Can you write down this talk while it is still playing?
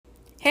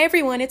Hey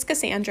everyone, it's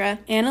Cassandra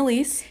and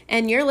Alycee.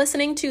 and you're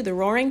listening to the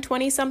Roaring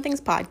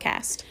 20-somethings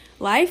podcast.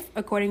 Life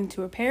according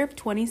to a pair of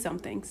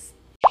 20-somethings.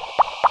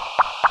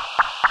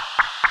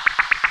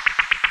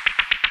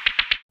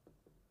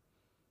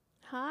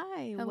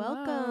 Hi, Hello.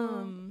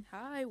 welcome.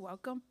 Hi,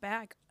 welcome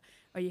back.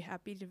 Are you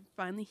happy to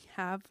finally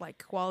have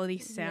quality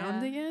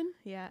sound again?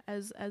 Yeah,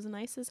 as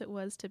nice as it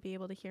was to be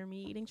able to hear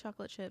me eating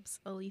chocolate chips,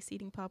 Alycee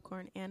eating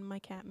popcorn, and my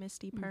cat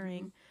Misty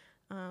purring,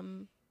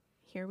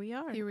 here we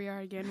are. Here we are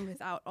again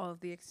without all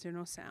of the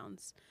external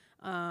sounds.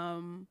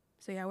 So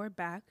yeah, we're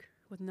back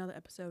with another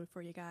episode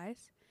for you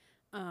guys.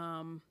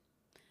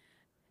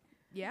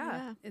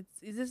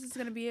 This is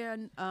gonna be a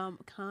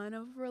kind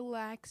of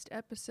relaxed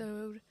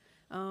episode.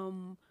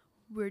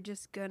 We're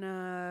just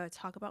gonna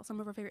talk about some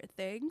of our favorite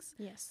things.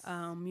 Yes.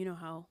 You know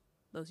how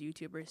those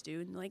YouTubers do,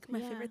 and my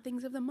favorite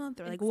things of the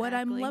month, or Exactly. what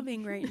I'm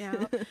loving right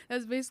now.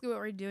 That's basically what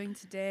we're doing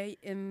today,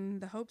 in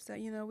the hopes that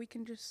we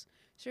can just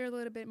share a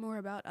little bit more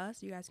about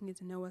us. You guys can get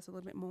to know us a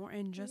little bit more,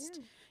 and just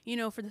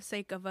for the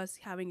sake of us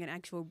having an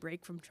actual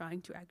break from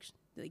trying to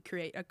actually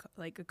create a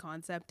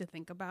concept to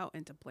think about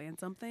and to plan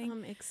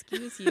something.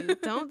 Excuse you.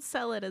 Don't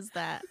sell it as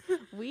that.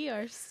 We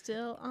are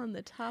still on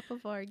the top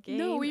of our game.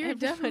 No, we are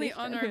definitely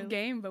on our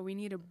game, but we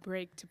need a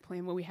break to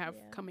plan what we have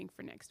coming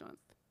for next month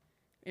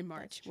in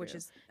March, which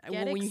is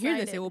when you hear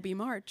this, it will be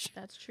March.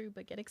 That's true,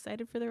 but get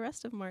excited for the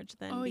rest of March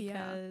then,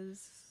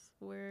 because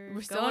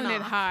we're selling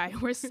it high.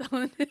 We're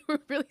selling it. We're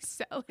really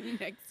selling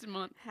next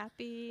month.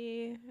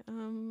 Happy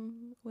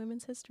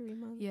Women's History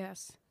Month.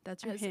 Yes,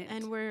 that's your hint.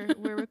 And we're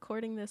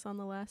recording this on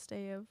the last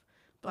day of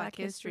Black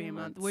History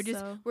Month.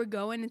 We're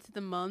going into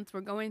the month.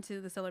 We're going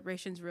to the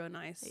celebrations real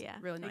nice. Yeah,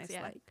 real nice.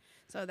 Yeah.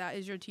 So that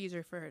is your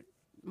teaser for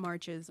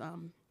March's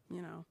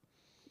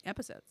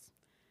episodes.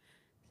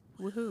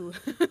 Woohoo.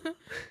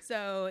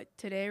 So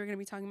today we're going to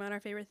be talking about our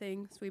favorite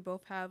things. We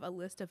both have a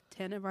list of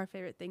 10 of our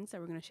favorite things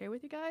that we're going to share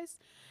with you guys.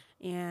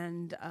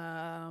 And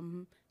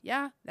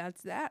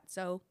that's that.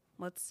 So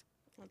let's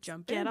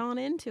jump in. Get on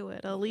into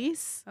it,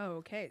 Alycee. Oh,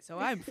 okay. So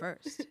I'm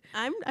first.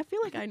 I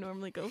feel like I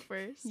normally go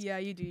first. Yeah,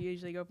 you do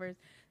usually go first.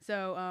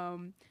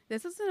 So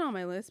this isn't on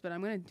my list, but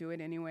I'm going to do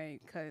it anyway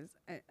because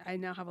I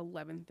now have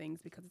 11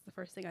 things because it's the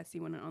first thing I see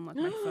when I unlock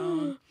my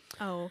phone.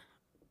 Oh.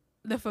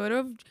 The photo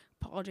of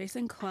Paul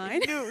Jason Klein. I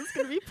knew it was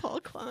going to be Paul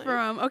Klein.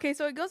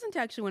 So it goes into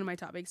actually one of my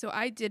topics. So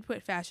I did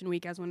put Fashion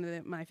Week as one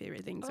of my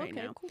favorite things right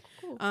now.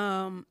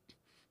 Cool.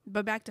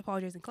 But back to Paul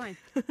Jason Klein.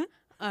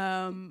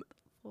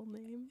 Full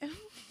name.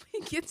 He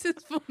gets his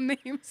full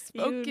name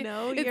spoken.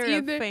 You're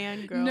a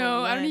fangirl.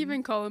 No, I don't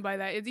even call him by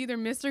that. It's either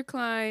Mr.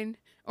 Klein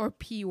or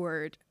P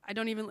word. I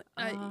don't even.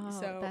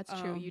 So that's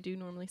true. You do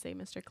normally say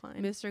Mr.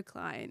 Klein. Mr.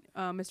 Klein.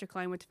 Mr.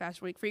 Klein went to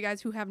Fashion Week. For you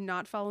guys who have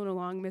not followed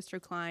along, Mr.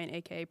 Klein,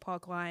 aka Paul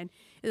Klein,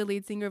 is the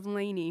lead singer of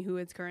Lainey, who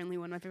is currently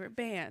one of my favorite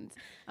bands.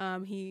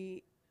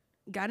 He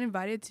got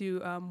invited to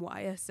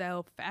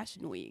YSL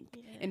Fashion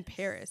Week in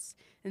Paris,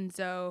 and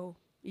so.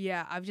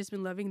 Yeah, I've just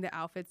been loving the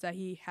outfits that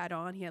he had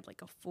on. He had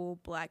a full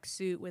black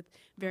suit with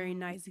very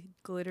nice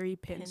glittery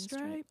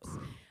pinstripes.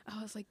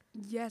 I was like,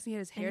 yes, he had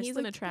his hair. And he's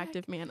an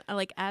attractive man.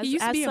 As he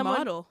used to be someone, a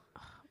model.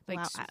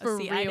 Wow. For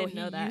See, real, I didn't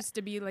know that. He used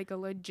to be a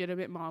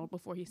legitimate model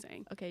before he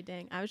sang. Okay,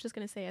 dang. I was just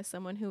gonna say, as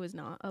someone who is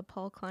not a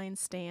Paul Klein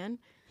stan,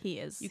 he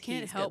is. You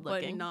can't help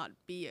but not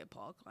be a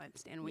Paul Klein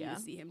stan when you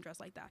see him dressed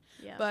like that.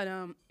 Yeah.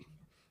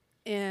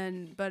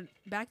 But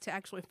back to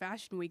actually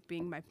Fashion Week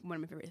being one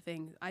of my favorite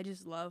things. I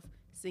just love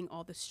seeing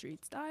all the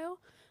street style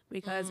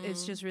because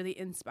it's just really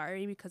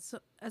inspiring, because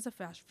as a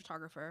fashion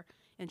photographer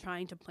and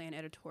trying to plan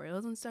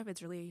editorials and stuff,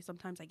 it's really,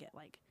 sometimes I get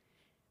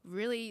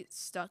really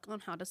stuck on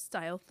how to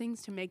style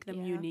things to make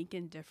them unique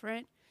and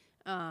different.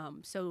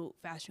 So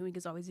Fashion Week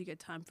is always a good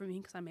time for me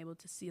because I'm able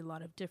to see a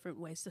lot of different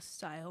ways to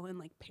style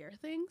and pair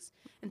things.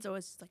 And so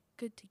it's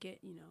good to get,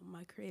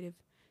 my creative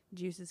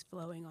juices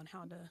flowing on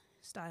how to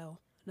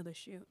style another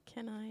shoot.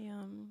 Can I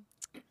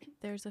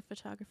there's a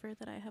photographer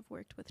that I have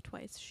worked with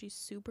twice. She's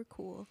super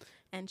cool,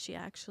 and she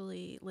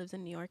actually lives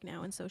in New York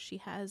now, and so she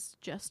has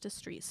just a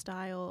street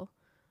style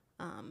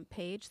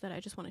page that I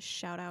just want to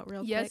shout out real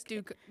quick. Yes,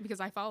 do, because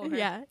I follow her.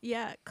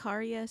 Yeah.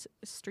 Karya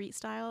Street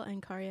Style,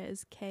 and Karya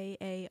is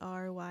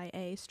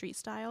Karya Street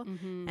Style,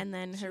 and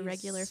then her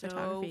regular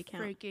photography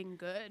account. Freaking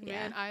good,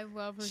 man. I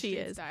love her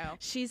street style.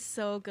 She's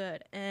so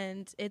good,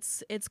 and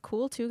it's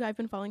cool too. I've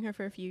been following her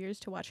for a few years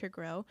to watch her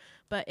grow.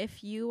 But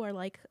if you are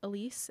like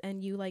Alycee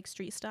and you like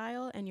street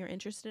style and you're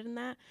interested in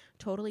that,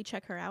 totally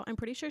check her out. I'm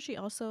pretty sure she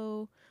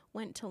also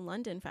went to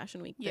London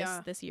Fashion Week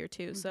this year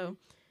too. So.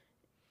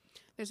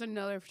 There's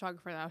another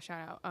photographer that I'll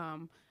shout out.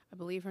 I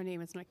believe her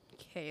name is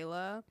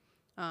Michaela.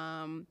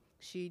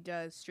 She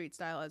does street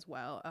style as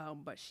well,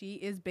 but she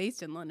is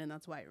based in London.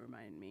 That's why it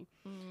reminded me.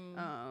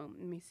 Let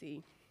me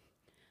see.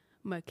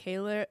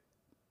 Michaela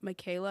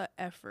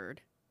Efford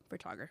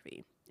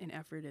Photography, and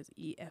Efford is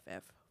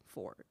EFF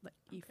Ford,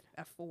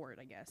 EF Ford,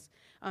 I guess.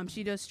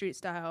 She does street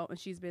style, and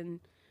she's been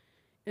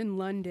in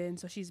London,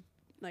 so she's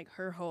like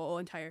her whole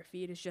entire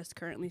feed is just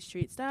currently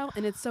street style,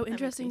 and it's so That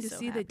makes interesting me to so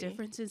see the happy.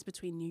 differences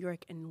between New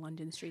York and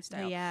London street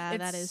style. Yeah, It's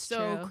that is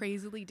so true.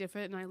 crazily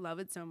different, and I love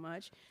it so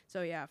much.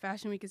 So yeah,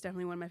 Fashion Week is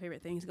definitely one of my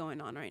favorite things going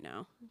on right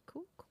now.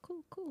 Cool.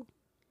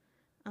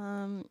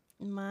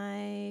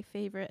 My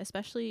favorite,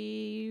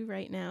 especially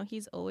right now,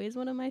 he's always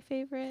one of my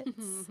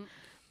favorites,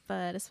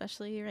 but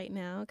especially right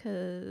now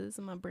because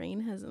my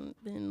brain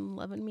hasn't been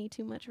loving me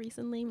too much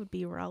recently, would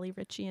be Raleigh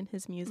Ritchie and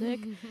his music.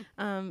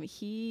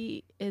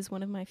 He is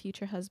one of my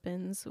future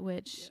husbands,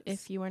 which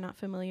Yes. if you are not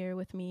familiar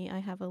with me, I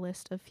have a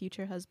list of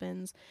future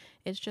husbands.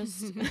 It's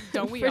just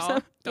Don't we for all?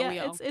 some- Don't yeah, we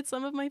all? it's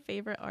some of my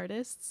favorite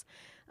artists,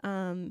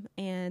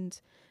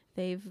 and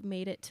they've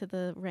made it to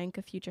the rank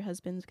of future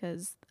husbands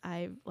because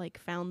I've like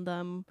found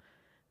them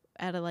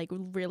at a like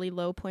really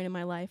low point in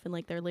my life, and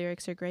like their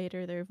lyrics are great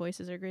or their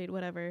voices are great,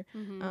 whatever.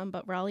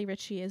 But Raleigh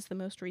Ritchie is the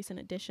most recent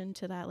addition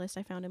to that list.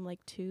 I found him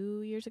like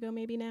 2 years ago,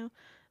 maybe now.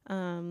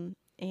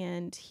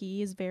 And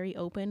he is very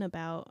open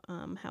about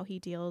how he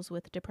deals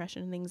with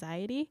depression and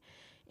anxiety.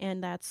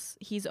 And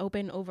he's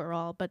open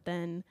overall, but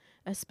then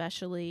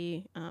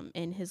especially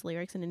in his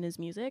lyrics and in his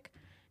music.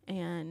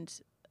 And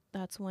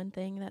that's one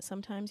thing that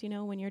sometimes,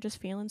 when you're just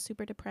feeling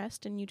super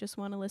depressed and you just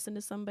want to listen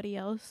to somebody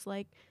else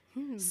like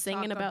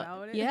singing Talk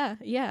about it.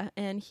 yeah,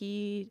 and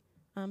he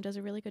does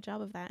a really good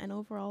job of that. And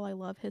overall, I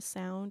love his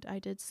sound. I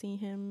did see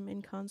him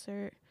in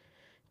concert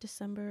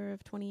December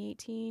of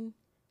 2018,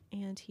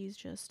 and he's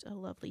just a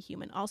lovely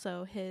human.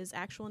 Also, his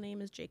actual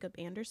name is Jacob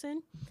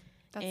Anderson.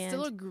 That's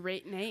still a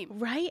great name,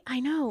 right? I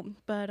know,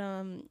 but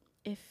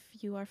if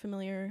you are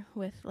familiar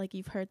with, like,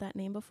 you've heard that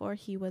name before,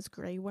 he was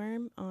Grey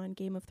Worm on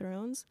Game of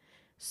Thrones.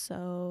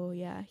 So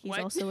yeah, he's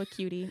also a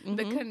cutie.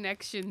 The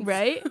connections,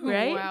 right?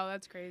 Wow,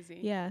 that's crazy.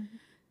 Yeah,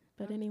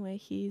 but anyway,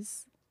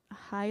 he's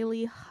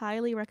highly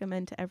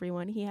recommend to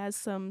everyone. He has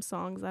some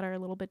songs that are a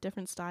little bit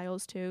different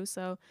styles too,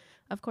 so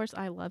of course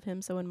I love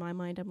him. So in my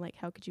mind, I'm like,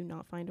 how could you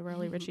not find a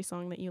Raleigh Ritchie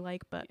song that you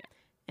like? But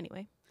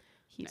anyway,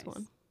 he's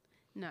one.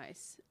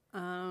 Nice.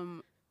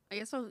 I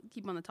guess I'll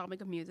keep on the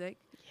topic of music.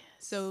 Yes.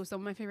 So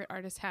some of my favorite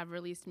artists have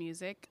released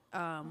music.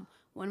 One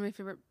of my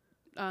favorite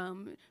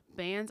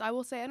bands, I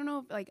will say, I don't know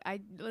if, like,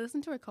 I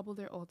listened to a couple of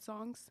their old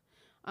songs,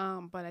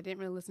 but I didn't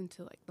really listen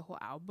to like the whole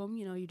album.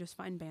 You just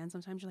find bands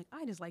sometimes you're like,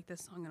 I just like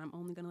this song and I'm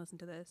only gonna listen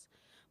to this,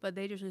 but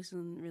they just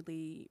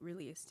recently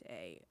released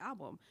a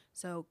album.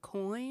 So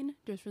Coin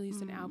just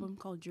released an album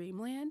called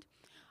Dreamland.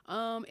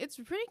 It's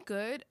pretty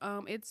good.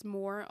 It's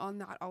more on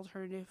that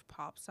alternative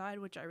pop side,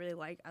 which I really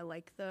like. I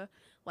like the,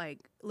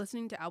 like,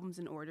 listening to albums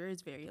in order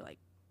is very like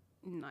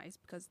nice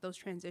because those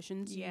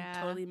transitions you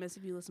totally miss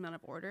if you listen out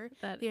of order.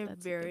 They have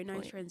very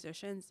nice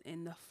transitions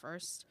in the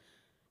first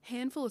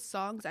handful of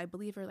songs. I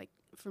believe are, like,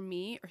 for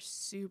me, are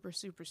super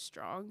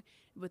strong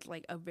with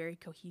like a very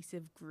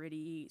cohesive,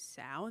 gritty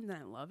sound, and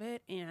I love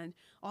it. And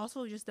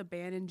also just the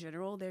band in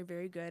general, they're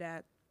very good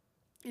at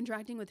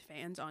interacting with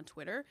fans on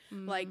Twitter.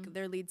 Like,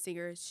 their lead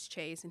singer is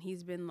Chase, and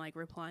he's been like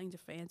replying to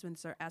fans when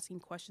they're asking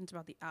questions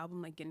about the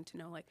album, like getting to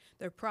know like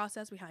their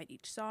process behind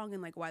each song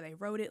and like why they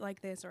wrote it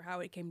like this or how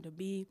it came to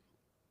be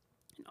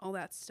and all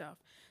that stuff.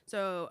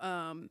 So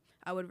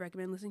I would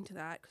recommend listening to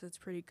that because it's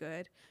pretty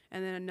good.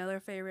 And then another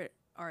favorite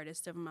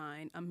artist of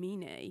mine,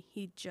 Amine,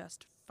 he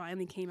just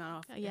finally came out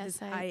off his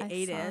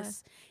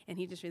hiatus, and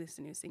he just released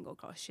a new single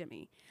called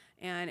Shimmy.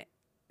 And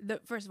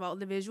first of all,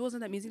 the visuals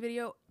in that music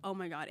video, oh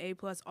my god, A+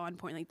 on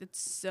point. Like, that's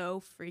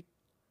so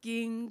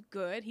freaking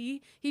good.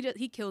 He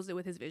kills it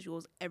with his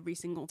visuals every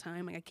single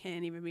time. Like, I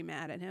can't even be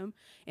mad at him.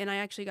 And I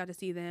actually got to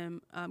see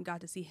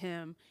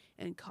him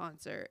in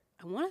concert.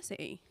 I want to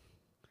say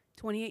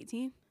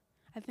 2018,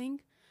 I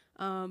think.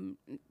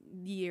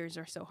 Years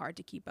are so hard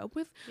to keep up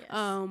with. Yes.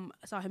 I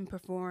saw him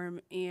perform,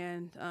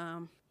 and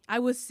I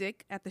was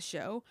sick at the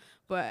show,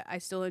 but I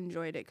still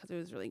enjoyed it because it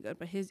was really good.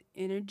 But his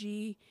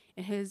energy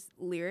and his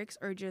lyrics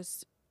are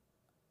just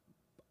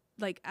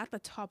like at the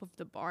top of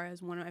the bar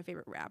as one of my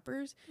favorite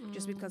rappers,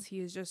 just because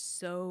he is just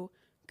so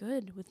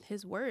good with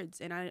his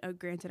words. And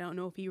granted, I don't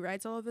know if he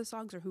writes all of his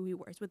songs or who he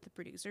works with, the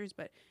producers,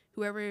 but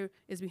whoever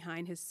is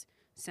behind his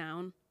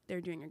sound,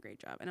 they're doing a great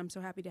job. And I'm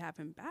so happy to have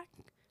him back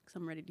because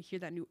I'm ready to hear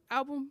that new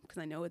album because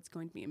I know it's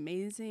going to be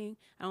amazing.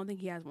 I don't think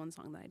he has one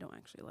song that I don't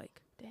actually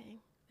like.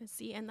 Dang.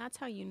 See, and that's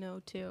how you know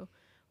too,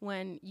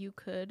 when you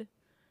could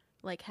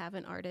like have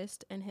an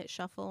artist and hit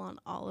shuffle on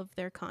all of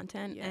their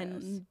content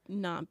and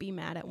not be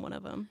mad at one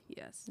of them.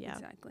 Yes,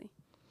 exactly.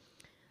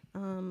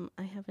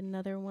 I have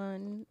another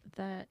one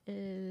that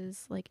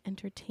is like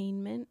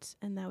entertainment,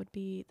 and that would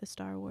be the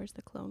Star Wars,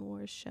 the Clone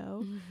Wars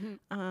show.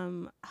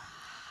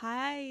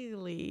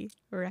 Highly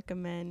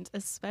recommend,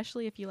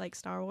 especially if you like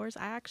Star Wars.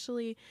 I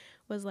actually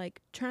was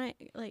like I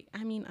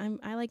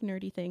like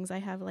nerdy things. I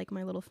have like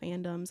my little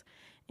fandoms,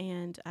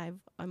 and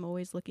I'm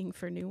always looking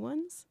for new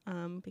ones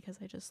because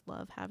I just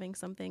love having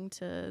something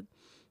to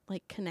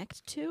like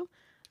connect to.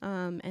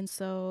 And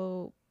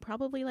so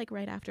probably like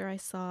right after I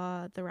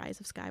saw The Rise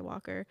of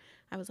Skywalker,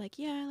 I was like,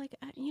 yeah, like,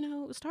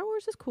 Star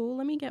Wars is cool.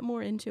 Let me get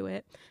more into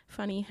it.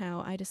 Funny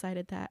how I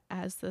decided that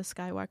as the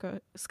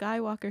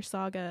Skywalker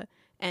saga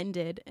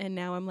ended, and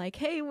now I'm like,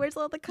 hey, where's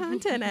all the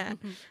content at?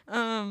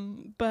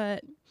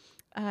 But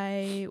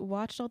I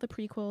watched all the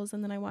prequels,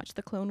 and then I watched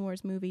the Clone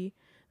Wars movie.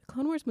 The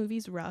Clone Wars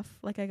movie's rough,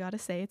 like I gotta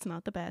say, it's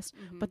not the best,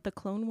 but the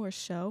Clone Wars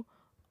show,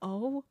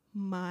 oh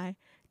my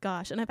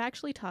gosh. And I've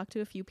actually talked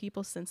to a few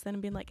people since then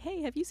and been like,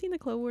 hey, have you seen the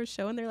Clone Wars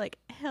show? And they're like,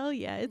 hell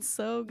yeah, it's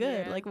so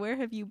good. Yeah. Like, where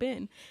have you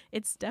been?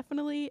 It's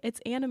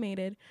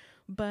animated,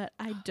 but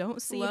I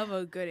don't see love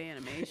a good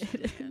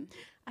animation, man.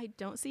 I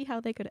don't see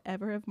how they could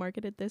ever have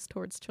marketed this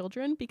towards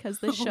children, because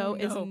the show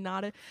is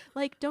not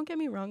like, don't get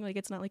me wrong, like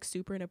it's not like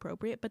super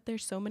inappropriate, but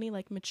there's so many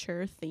like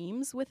mature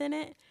themes within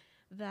it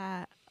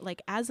that,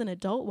 like, as an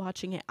adult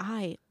watching it,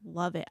 I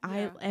love it.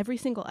 Yeah. Every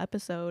single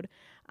episode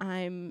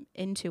I'm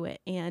into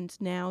it. And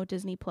now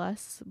Disney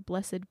Plus,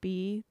 blessed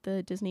be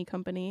the Disney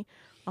company.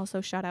 Also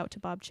shout out to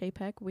Bob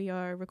Chapek. We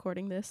are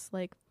recording this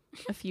like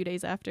a few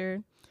days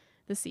after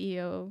the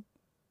CEO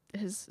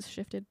has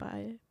shifted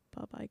by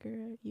Bob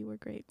Iger. You were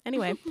great.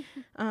 Anyway,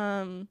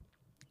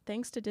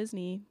 thanks to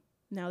Disney,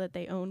 now that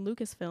they own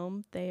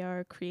Lucasfilm, they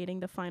are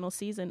creating the final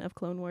season of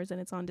Clone Wars, and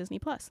it's on Disney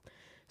Plus.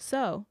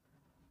 So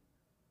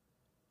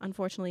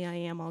unfortunately, I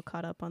am all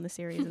caught up on the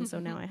series, and so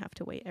now I have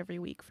to wait every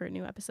week for a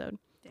new episode.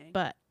 Dang.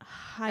 But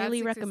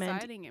highly recommend.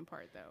 That's the exciting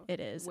part, though. It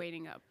is.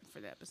 Waiting up for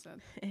the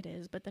episode. It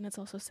is, but then it's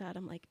also sad.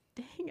 I'm like,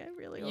 dang, I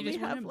really You only just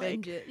have want to like,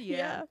 binge it.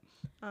 Yeah.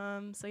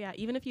 So yeah,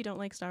 even if you don't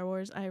like Star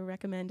Wars, I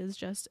recommend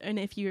and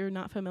if you're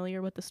not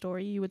familiar with the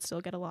story, you would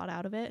still get a lot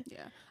out of it.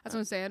 Yeah. I was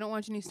gonna say I don't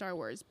watch any Star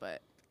Wars,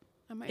 but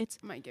I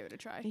might give it a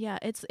try. Yeah,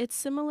 it's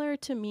similar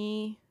to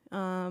me.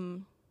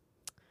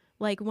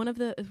 Like one of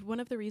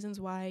the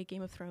reasons why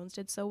Game of Thrones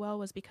did so well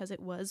was because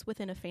it was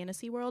within a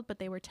fantasy world, but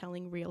they were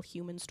telling real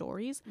human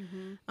stories.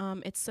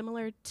 It's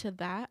similar to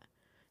that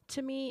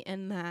to me,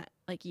 in that,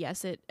 like,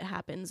 yes, it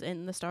happens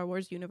in the Star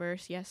Wars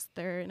universe. Yes,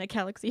 they're in a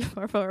galaxy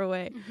far, far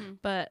away,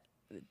 but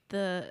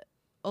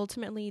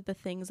ultimately the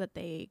things that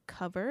they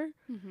cover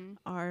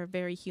are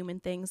very human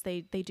things.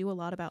 They do a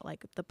lot about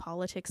like the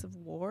politics of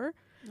war,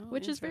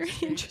 which is very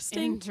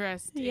interesting.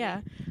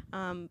 Yeah.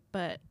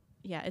 But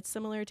yeah, it's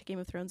similar to Game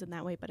of Thrones in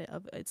that way, but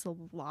it's a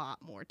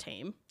lot more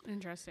tame.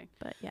 Interesting.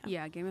 But yeah.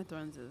 Yeah, Game of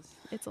Thrones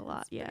it's a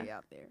lot. Pretty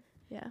out there.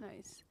 Yeah.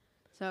 Nice.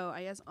 So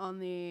I guess on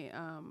the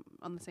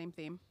same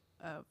theme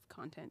of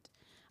content.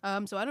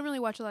 So I don't really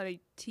watch a lot of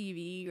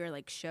TV or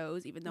like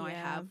shows, even though I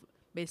have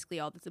basically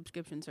all the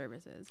subscription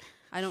services.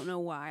 I don't know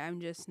why. I'm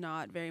just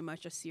not very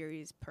much a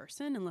series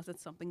person unless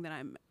it's something that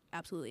I'm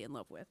absolutely in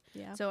love with.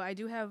 Yeah. So I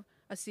do have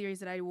a series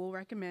that I will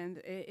recommend.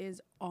 It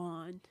is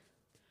on,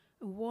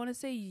 I want to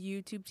say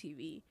YouTube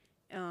TV.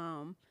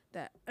 Well,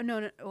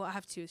 I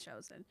have two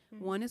shows then.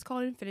 One is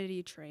called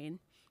Infinity Train,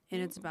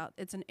 and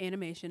it's an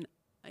animation,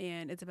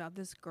 and it's about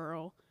this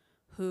girl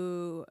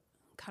who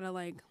kind of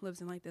like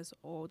lives in like this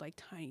old like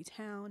tiny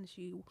town.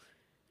 She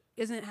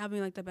isn't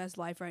having like the best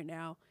life right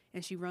now,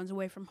 and she runs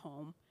away from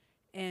home,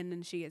 and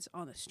then she gets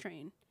on this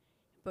train.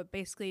 But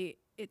basically,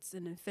 it's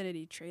an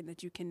infinity train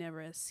that you can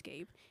never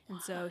escape. And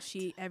so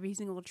every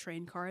single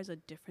train car is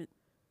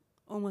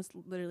almost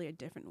literally a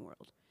different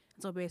world.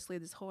 And so basically,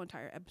 this whole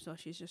entire episode,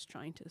 she's just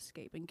trying to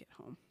escape and get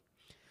home.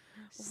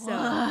 So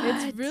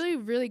it's really,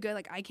 really good.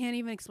 Like, I can't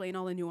even explain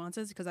all the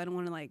nuances because I don't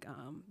want to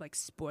like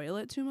spoil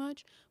it too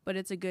much. But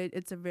it's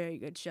a very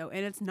good show,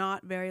 and it's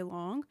not very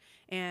long.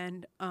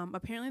 And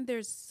apparently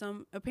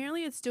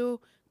it's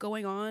still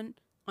going on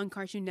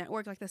Cartoon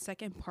Network, like the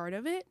second part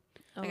of it.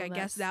 Like, I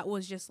guess that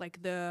was just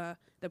like the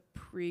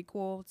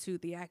prequel to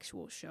the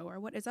actual show, or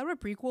what? Is that what a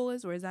prequel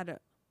is, or is that a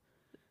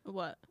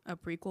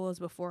prequel is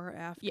before or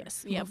after?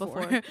 Yes. Yeah,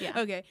 before. Yeah.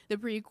 Okay. The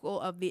prequel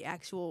of the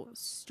actual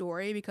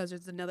story, because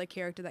there's another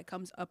character that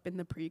comes up in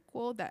the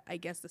prequel that I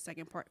guess the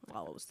second part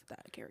follows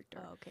that character.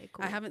 Oh, okay,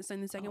 cool. I haven't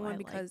seen the second one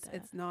because like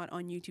it's not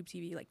on YouTube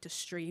TV like to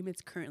stream.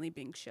 It's currently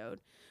being showed.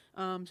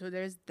 So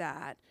there's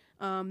that.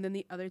 Then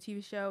the other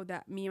TV show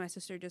that me and my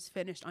sister just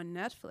finished on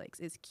Netflix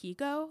is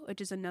Kiko,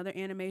 which is another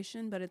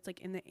animation, but it's like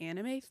in the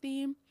anime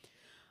theme.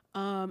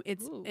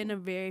 It's in a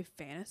very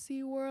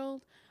fantasy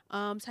world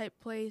type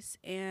place,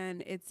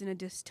 and it's in a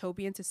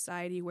dystopian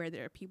society where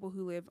there are people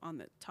who live on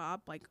the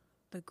top, like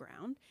the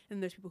ground,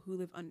 and there's people who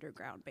live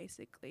underground,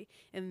 basically.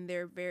 And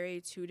they're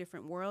very two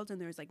different worlds,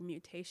 and there's like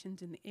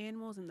mutations in the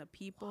animals and the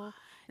people.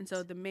 And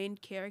so the main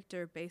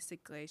character,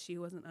 basically, she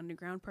was an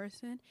underground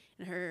person,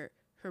 and her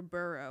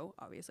burrow,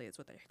 obviously it's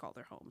what they call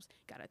their homes,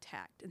 got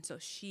attacked. And so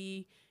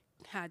she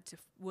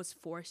was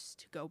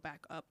forced to go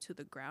back up to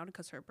the ground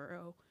because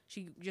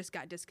she just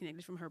got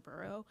disconnected from her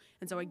burrow.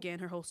 And so again,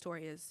 her whole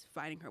story is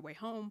finding her way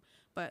home,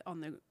 but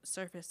on the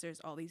surface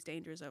there's all these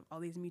dangers of all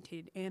these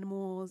mutated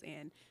animals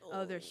and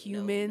other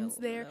humans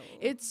there.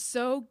 It's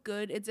so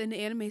good. It's an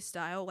anime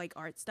style, like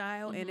art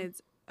style, and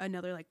it's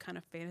another like kind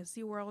of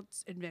fantasy world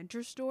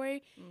adventure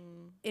story.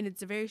 And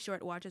it's a very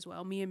short watch as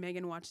well. Me and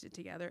Megan watched it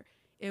together.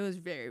 It was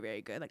very,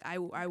 very good. Like,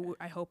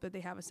 I hope that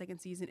they have a second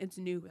season. It's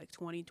new, like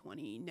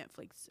 2020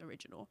 Netflix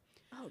original.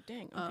 Oh,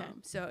 dang. Okay.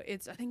 So I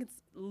think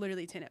it's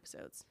literally 10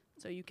 episodes.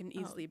 So you can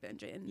easily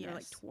binge it, and they're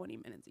like 20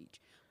 minutes each.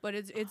 But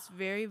it's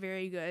very,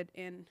 very good.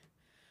 And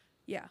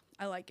yeah,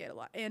 I like it a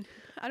lot. And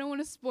I don't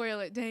want to spoil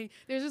it. Dang,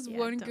 there's just Yeah,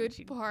 one don't good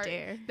you part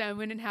dare. that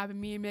when it happened,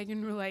 me and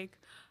Megan were like,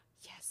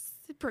 yes,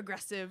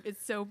 progressive.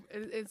 It's so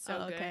good. Okay.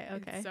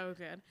 It's so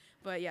good.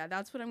 But yeah,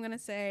 that's what I'm gonna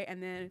say.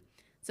 And then,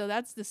 so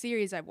that's the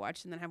series I've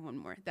watched, and then I have one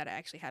more that I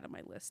actually had on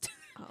my list.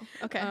 Oh,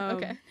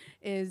 okay.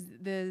 Is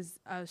there's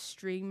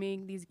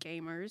streaming these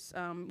gamers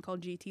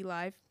called GT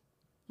Live.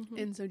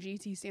 And so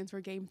GT stands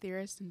for Game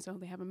Theorist, and so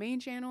they have a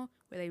main channel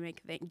where they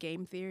make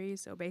game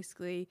theories. So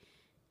basically,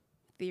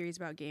 theories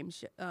about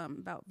games,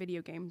 about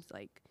video games,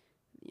 like,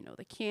 you know,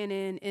 the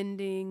canon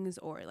endings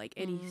or like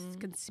any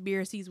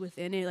conspiracies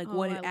within it, like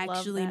what it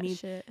actually means.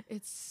 Shit.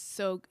 It's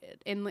so good,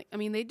 and like, I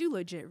mean, they do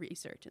legit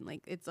research, and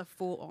like it's a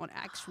full on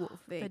actual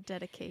thing. The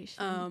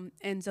dedication.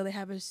 And so they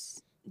have a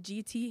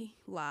GT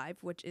Live,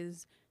 which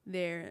is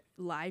their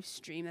live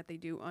stream that they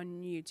do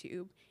on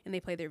YouTube, and they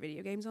play their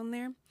video games on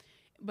there.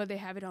 But they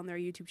have it on their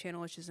YouTube channel,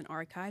 which is an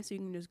archive, so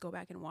you can just go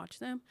back and watch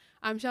them.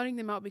 I'm shouting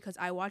them out because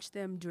I watch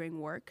them during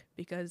work,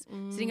 because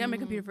sitting on my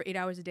computer for 8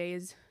 hours a day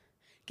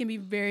can be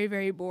very,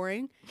 very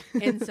boring.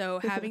 And so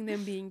having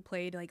them being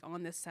played like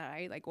on the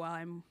side, like while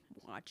I'm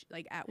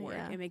at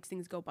work, it makes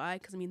things go by.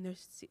 Because I mean,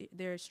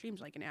 their streams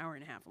like an hour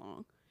and a half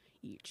long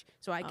each,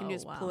 so I can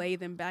just play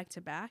them back to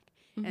back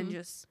and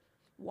just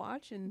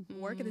watch and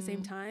work at the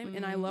same time.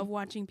 And I love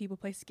watching people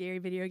play scary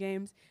video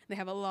games. They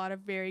have a lot of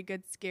very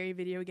good scary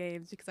video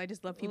games, because I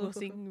just love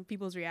seeing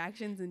people's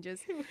reactions and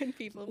just When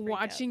people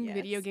watching out,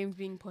 video games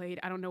being played.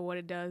 I don't know what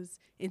it does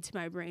into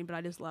my brain, but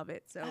I just love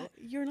it. So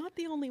you're not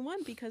the only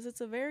one, because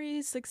it's a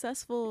very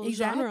successful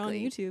genre on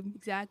YouTube.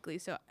 Exactly.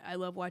 So I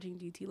love watching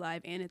GT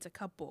Live, and it's a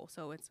couple,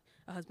 so it's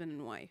a husband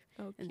and wife.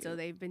 And so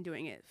they've been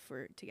doing it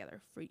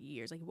together for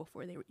years, like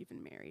before they were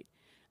even married.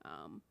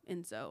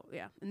 And so,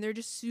 yeah, and they're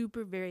just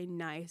super, very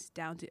nice,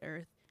 down to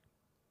earth,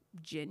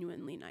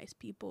 genuinely nice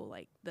people.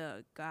 Like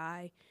the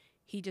guy,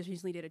 he just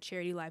recently did a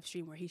charity live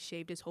stream where he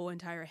shaved his whole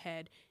entire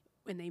head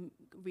when they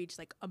reached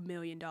like $1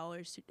 million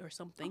or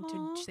something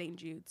to St.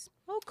 Jude's.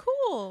 Oh,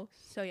 cool.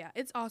 So yeah,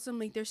 it's awesome.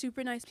 Like, they're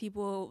super nice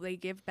people. They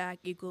give back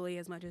equally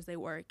as much as they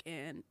work,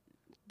 and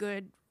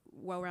good,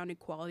 well-rounded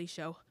quality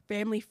show,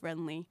 family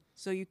friendly,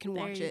 so you can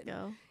watch it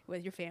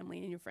with your family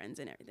and your friends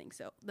and everything.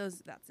 So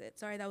that's it.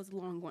 Sorry, that was a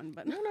long one,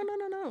 but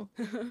no.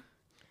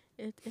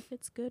 If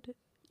it's good,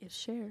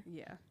 share.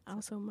 Yeah.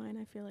 Also, mine,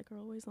 I feel like, are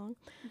always long.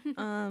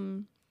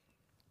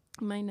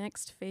 My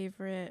next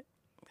favorite,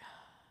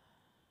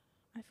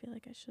 I feel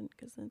like I shouldn't,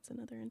 because it's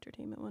another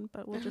entertainment one,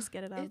 but we'll just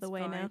get it out of the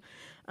way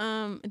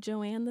now.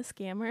 Joanne the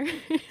Scammer.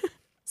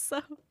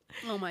 So,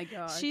 oh my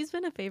god, she's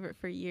been a favorite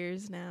for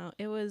years now.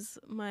 It was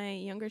my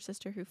younger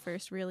sister who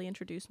first really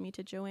introduced me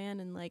to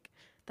Joanne, and like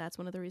that's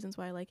one of the reasons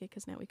why I like it,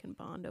 because now we can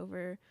bond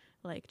over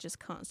like just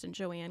constant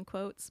Joanne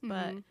quotes.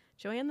 But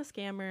Joanne the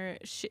Scammer,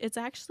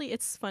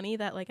 it's funny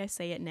that like I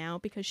say it now,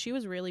 because she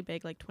was really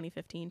big like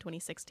 2015,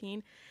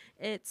 2016.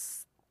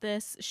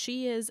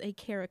 She is a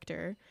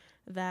character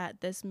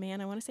that this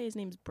man, I want to say his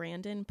name's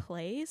Brandon,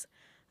 plays.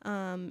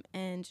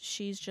 And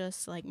she's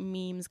just like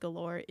memes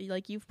galore.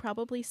 Like, you've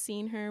probably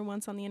seen her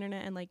once on the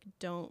internet and like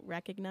don't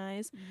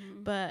recognize,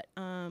 but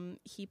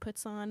he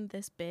puts on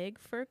this big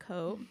fur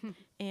coat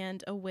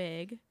and a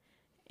wig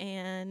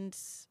and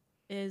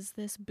is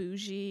this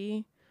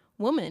bougie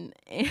woman,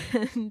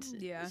 and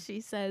she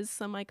says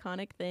some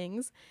iconic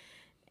things,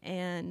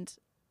 and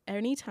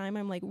anytime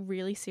I'm like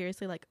really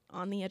seriously like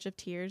on the edge of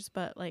tears,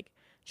 but like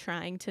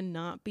trying to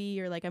not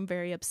be, or like I'm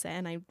very upset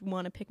and I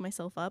want to pick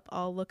myself up,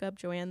 I'll look up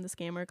Joanne the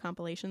Scammer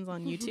compilations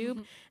on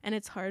YouTube, and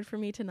it's hard for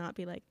me to not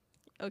be like,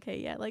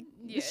 okay,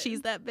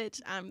 she's that bitch,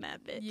 I'm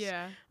that bitch.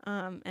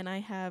 And I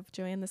have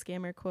Joanne the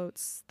Scammer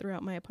quotes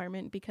throughout my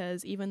apartment,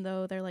 because even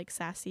though they're like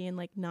sassy and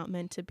like not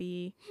meant to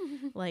be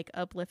like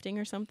uplifting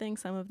or something,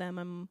 some of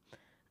them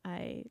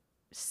I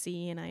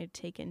see and I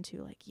take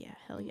into like, yeah,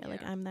 hell yeah,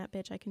 like I'm that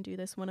bitch, I can do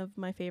this. One of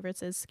my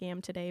favorites is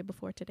scam today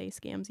before today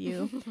scams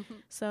you.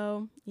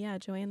 So yeah,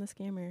 Joanne the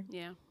Scammer,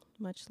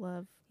 much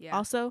love.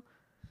 Also,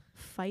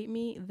 fight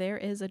me, there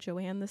is a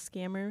Joanne the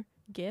Scammer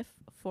gif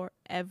for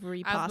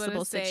every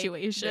possible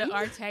situation.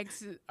 Our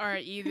texts are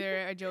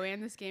either a Joanne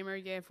the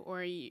Scammer gif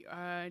or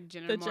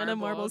Jenna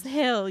Marbles.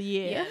 Hell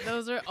yeah.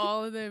 Those are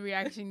all of the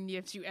reaction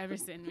gifs you ever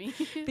send me,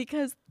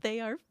 because they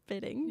are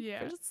fitting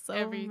for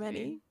so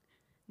many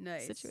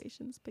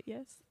situations. But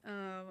yes.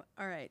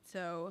 All right,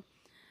 so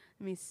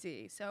let me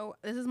see. So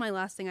this is my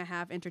last thing I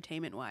have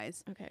entertainment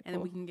wise. Okay, and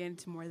then we can get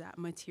into more of that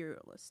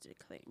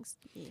materialistic things.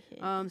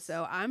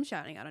 So I'm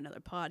shouting out another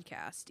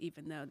podcast,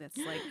 even though that's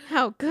like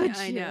how good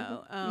I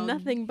know.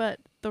 Nothing but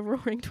the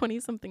Roaring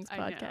 20-somethings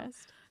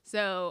podcast.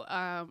 So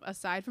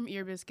aside from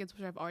Ear Biscuits,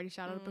 which I've already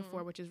shouted out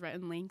before, which is Rhett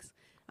and Links,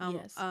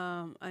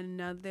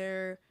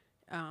 another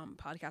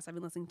podcast I've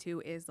been listening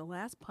to is The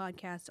Last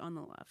Podcast on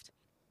the Left.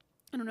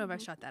 I don't know if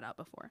I've shot that out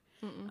before.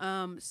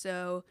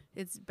 So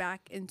it's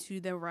back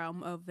into the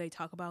realm of, they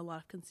talk about a lot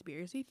of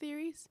conspiracy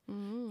theories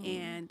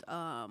and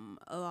a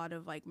lot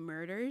of like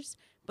murders,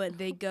 but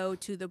they go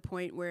to the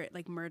point where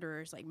like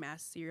murderers, like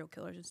mass serial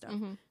killers and stuff,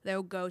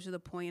 they'll go to the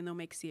point and they'll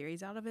make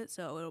series out of it.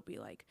 So it'll be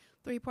like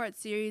 3-part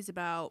series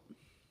about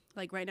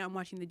Like right now I'm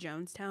watching the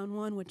Jonestown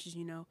one, which is,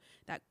 you know,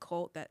 that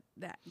cult that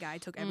guy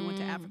took everyone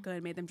to Africa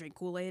and made them drink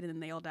Kool-Aid and then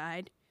they all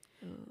died.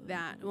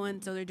 That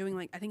one. So they're doing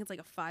like, I think it's like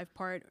a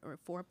 5-part or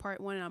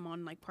 4-part one, and I'm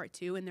on like part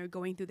 2, and they're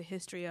going through the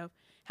history of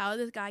how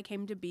this guy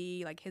came to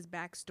be, like his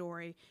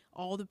backstory,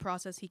 all the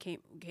process he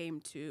came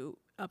to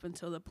up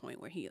until the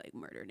point where he like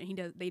murdered.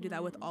 And they do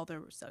that with all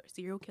the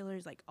serial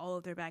killers, like all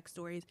of their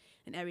backstories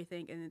and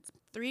everything. And it's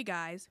 3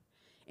 guys.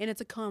 And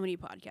it's a comedy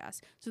podcast.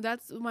 So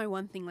that's my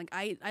one thing. Like,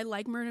 I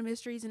like murder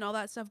mysteries and all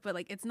that stuff, but,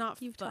 like, it's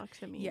not You've talked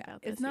to me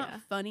about this. It's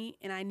not funny,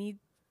 and I need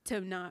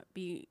to not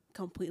be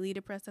completely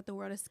depressed that the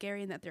world is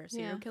scary and that there are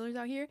serial killers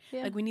out here.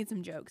 Yeah. Like, we need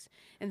some jokes.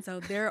 And so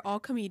they're all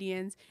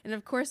comedians. And,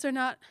 of course, they're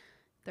not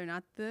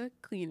the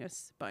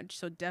cleanest bunch.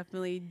 So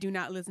definitely do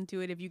not listen to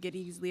it if you get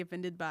easily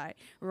offended by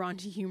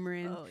raunchy humor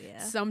and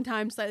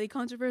sometimes slightly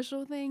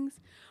controversial things.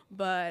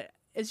 But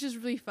it's just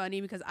really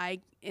funny because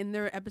and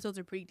their episodes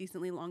are pretty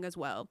decently long as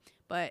well,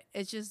 but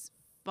it's just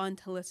fun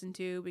to listen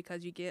to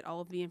because you get all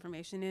of the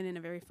information in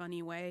a very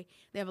funny way.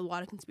 They have a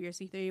lot of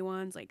conspiracy theory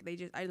ones. Like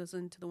I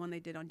listened to the one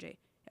they did on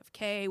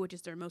JFK, which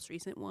is their most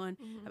recent one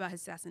about his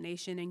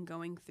assassination and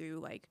going through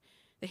like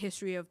the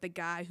history of the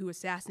guy who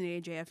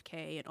assassinated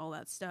JFK and all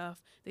that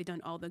stuff. They've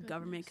done all the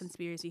government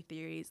conspiracy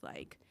theories,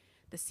 like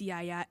the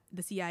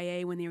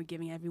CIA when they were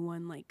giving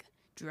everyone like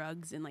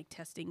drugs and like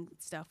testing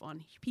stuff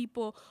on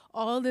people,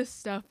 all this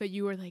stuff that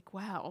you were like,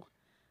 wow,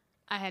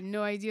 I had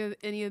no idea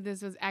any of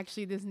this was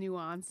actually this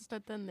nuanced.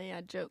 But then they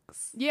add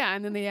jokes. Yeah,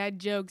 and then they add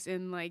jokes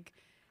and like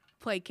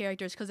play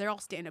characters because they're all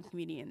stand-up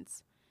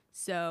comedians,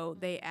 so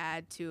they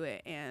add to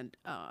it. And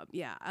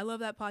I love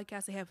that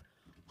podcast. They have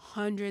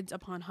hundreds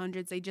upon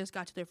hundreds. They just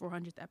got to their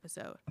 400th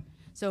episode,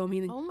 so I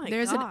mean,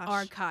 there's an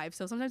archive.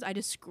 So sometimes I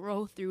just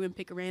scroll through and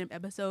pick a random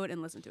episode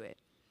and listen to it.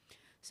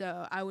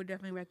 So I would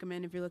definitely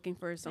recommend if you're looking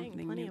for something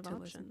new to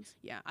listen.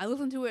 Yeah, I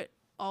listen to it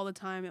all the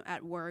time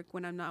at work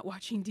when I'm not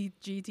watching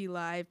GT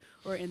Live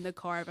or in the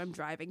car if I'm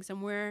driving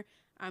somewhere.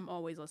 I'm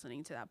always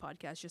listening to that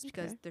podcast just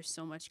because there's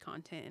so much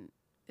content.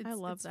 I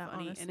love that,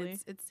 funny, honestly.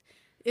 and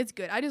it's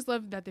good. I just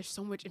love that there's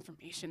so much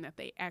information that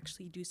they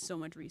actually do so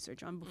much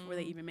research on before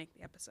they even make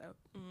the episode.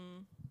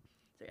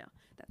 So yeah,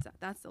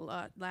 that's the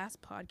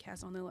last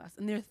podcast on the list.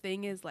 And their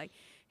thing is like,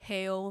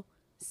 hail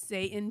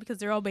Satan, because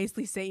they're all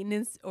basically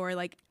Satanists or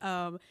like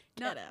one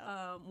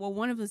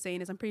of the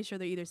Satanists, I'm pretty sure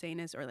they're either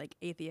Satanists or like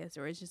atheists,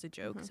 or it's just a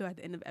joke. So at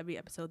the end of every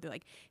episode they're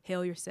like,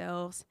 hail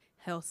yourselves,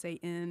 hail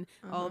Satan,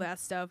 all that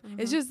stuff.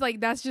 It's just like,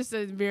 that's just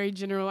a very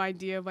general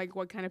idea of like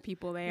what kind of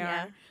people they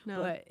are.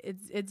 But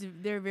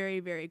they're very,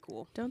 very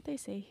cool. Don't they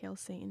say hail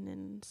Satan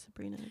and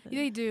Sabrina?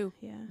 They do,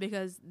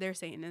 because they're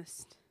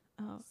Satanists.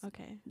 Oh,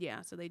 okay.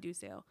 Yeah, so they do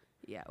say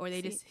or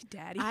they just say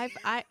daddy.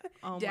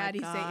 Oh daddy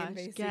my gosh, Satan,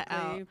 basically. Get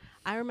out.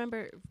 I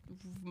remember,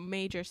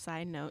 major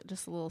side note,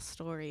 just a little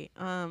story.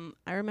 I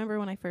remember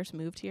when I first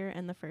moved here,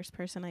 and the first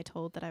person I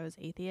told that I was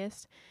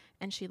atheist,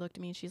 and she looked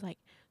at me and she's like,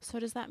 so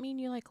does that mean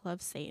you like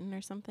love Satan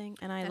or something?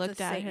 And I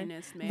looked at her.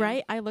 Man.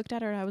 Right? I looked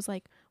at her and I was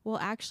like, well,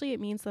 actually it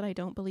means that I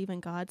don't believe in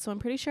God, so I'm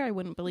pretty sure I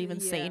wouldn't believe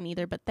in Satan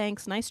either, but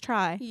thanks, nice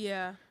try.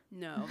 Yeah.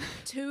 No.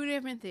 2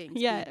 different things.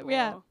 People.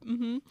 Yeah.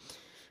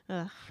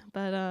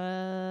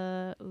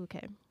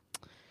 Okay.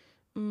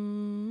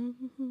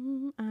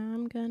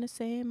 I'm gonna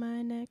say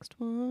my next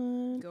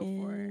one. Go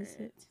for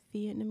it.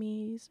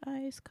 Vietnamese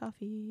iced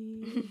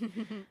coffee.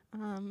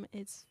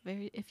 It's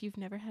if you've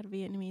never had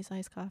Vietnamese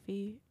iced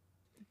coffee,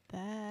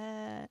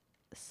 that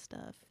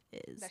stuff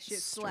is that shit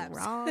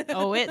strong.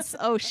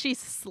 Slaps. She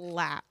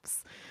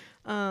slaps.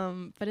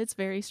 But it's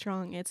very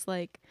strong. It's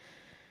like,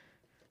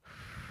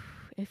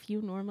 if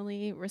you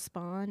normally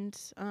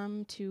respond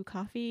to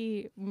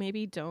coffee,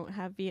 maybe don't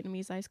have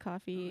Vietnamese iced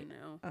coffee,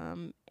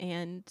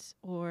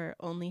 or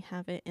only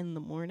have it in the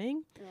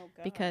morning,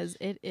 because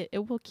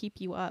it will keep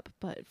you up.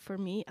 But for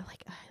me,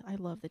 I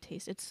love the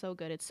taste. It's so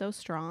good. It's so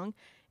strong.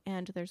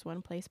 And there's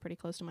one place pretty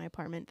close to my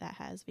apartment that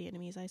has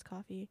Vietnamese iced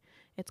coffee.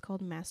 It's called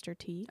Master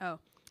Tea. Oh.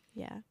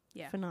 Yeah.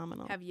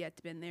 Phenomenal. Have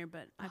yet been there,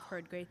 but I've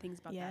heard great things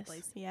about that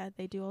place. Yeah,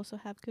 they do also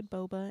have good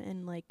boba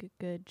and like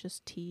good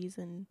just teas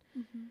and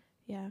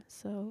yeah,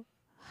 so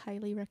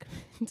highly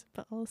recommend.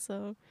 But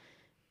also,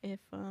 if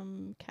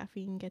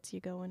caffeine gets you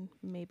going,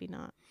 maybe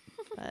not.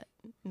 But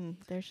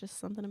there's just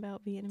something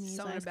about Vietnamese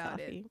iced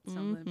coffee.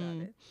 Something about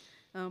it.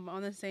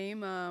 On the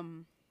same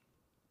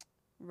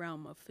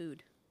realm of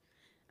food,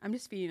 I'm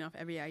just feeding off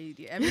every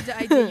idea. Every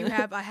idea you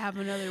have, I have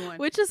another one.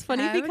 Which is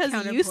funny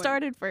because you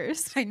started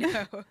first. I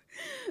know.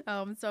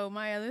 So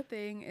my other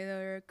thing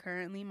is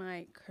currently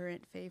my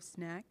current fave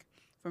snack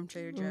from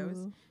Trader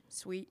Joe's.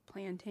 Sweet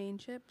plantain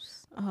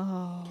chips.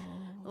 Oh.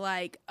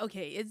 Like,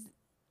 okay,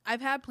 I've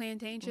had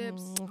plantain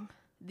chips.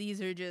 These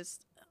are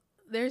just,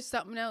 there's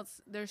something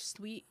else. They're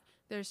sweet.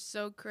 They're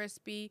so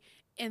crispy.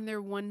 And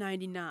they're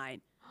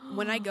 $1.99.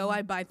 When I go,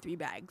 I buy 3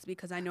 bags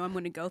because I know I'm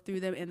going to go through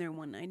them, and they're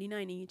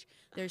 $1.99 each.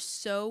 They're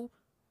so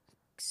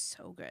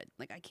good.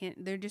 Like,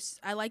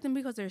 I like them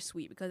because they're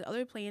sweet, because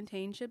other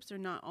plantain chips are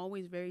not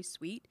always very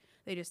sweet.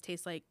 They just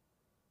taste like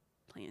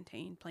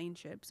plain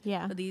chips.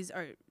 Yeah. But these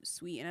are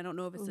sweet, and I don't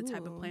know if it's the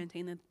type of Ooh.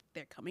 plantain that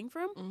they're coming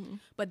from. Mm-hmm.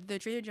 But the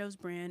Trader Joe's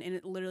brand, and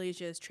it literally is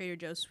just Trader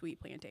Joe's Sweet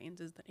Plantains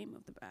is the name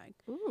of the bag.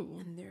 Ooh.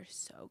 And they're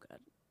so good.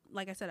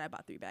 Like I said, I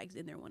bought 3 bags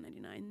and they're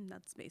 $1.99.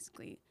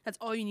 That's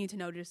all you need to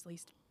know to just at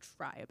least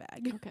try a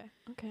bag.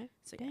 Okay.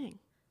 So Dang.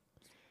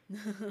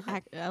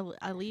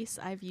 Alycee,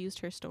 I've used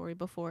her story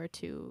before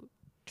to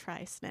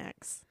try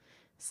snacks.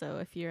 So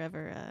if you're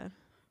ever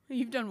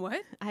You've done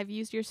what? I've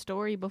used your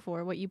story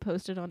before, what you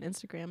posted on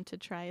Instagram, to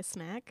try a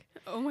snack.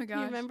 Oh my gosh.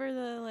 You remember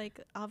the like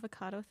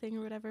avocado thing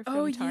or whatever from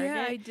Target?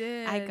 Yeah, I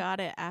did. I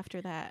got it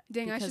after that.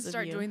 Dang, I should because of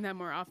start you. doing that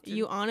more often.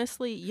 You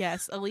honestly,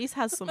 yes. Alycee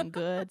has some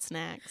good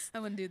snacks.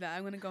 I'm gonna do that.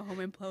 I'm gonna go home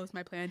and post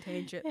my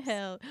plantain chips.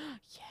 Hell,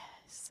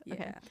 yes. Yeah.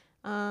 Okay.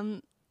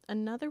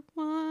 Another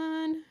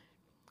one.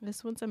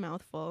 This one's a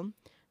mouthful.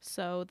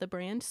 So the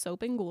brand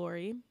Soap and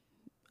Glory.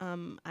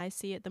 I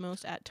see it the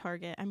most at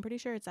Target. I'm pretty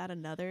sure it's at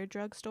another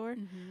drugstore.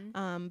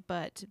 Mm-hmm.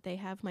 But they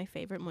have my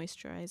favorite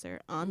moisturizer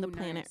on the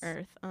planet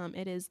nice. Earth.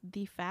 It is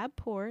the Fab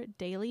Pore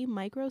Daily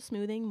Micro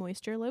Smoothing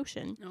Moisture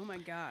Lotion. Oh my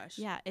gosh.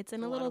 Yeah, it's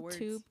in a a lot of little words.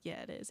 tube.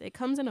 Yeah, it is. It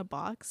comes in a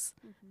box,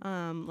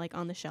 like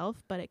on the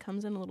shelf, but it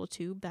comes in a little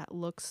tube that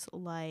looks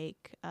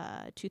like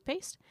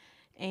toothpaste.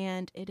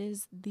 And it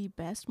is the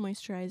best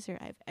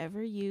moisturizer I've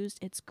ever used.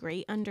 It's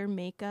great under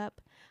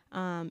makeup.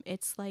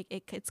 It's like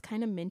it's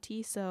kind of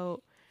minty,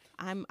 so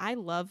I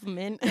love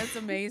mint. That's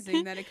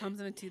amazing that it comes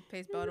in a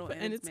toothpaste bottle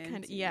and it's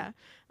kind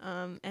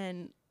of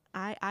and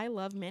I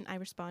love mint. I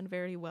respond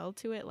very well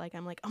to it. Like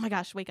I'm like, oh my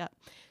gosh, wake up.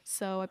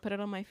 So I put it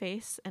on my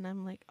face and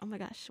I'm like, oh my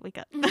gosh, wake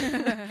up.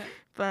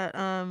 But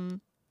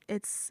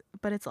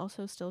it's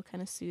also still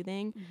kind of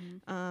soothing.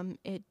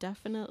 It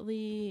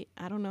definitely,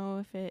 I don't know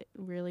if it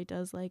really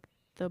does like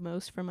the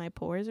most for my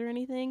pores or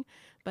anything,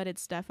 but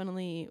it's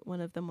definitely one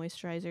of the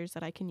moisturizers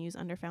that I can use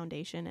under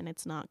foundation, and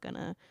it's not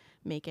gonna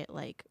make it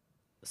like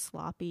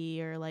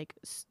sloppy or like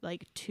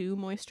too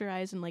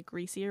moisturized and like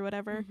greasy or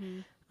whatever.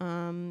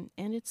 And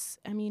it's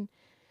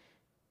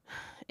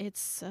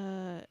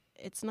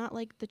not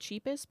like the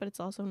cheapest, but it's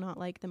also not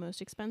like the most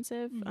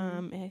expensive.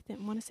 And I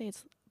want to say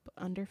it's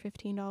under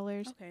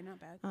 $15. Okay, not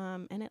bad.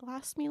 And it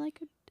lasts me like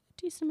a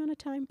decent amount of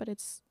time, but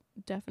it's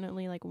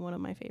definitely like one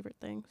of my favorite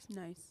things.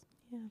 Nice.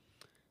 Yeah.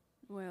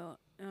 Well,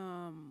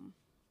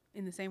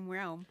 in the same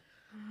realm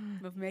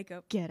of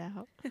makeup, Get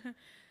out.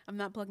 I'm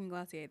not plugging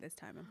Glossier this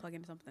time. I'm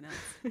plugging something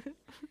else.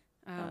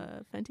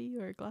 Fenty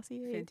or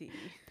Glossier? Fenty.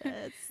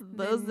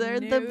 Those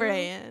are the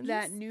brands.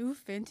 That new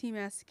Fenty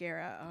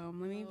mascara.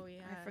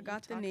 I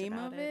forgot the name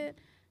of it.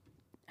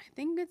 I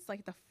think it's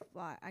like the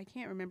fly. I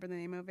can't remember the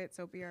name of it.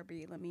 So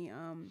BRB. Let me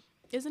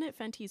Isn't it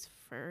Fenty's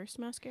first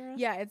mascara?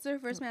 Yeah, it's their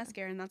first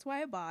mascara, and that's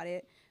why I bought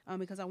it.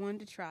 Because I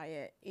wanted to try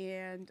it,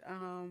 and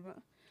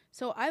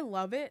so I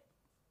love it.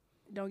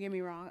 Don't get me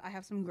wrong. I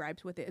have some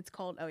gripes with it. It's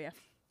called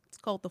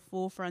the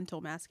Full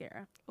Frontal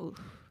Mascara. Oof.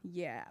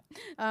 Yeah.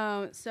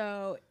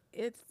 So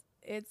it's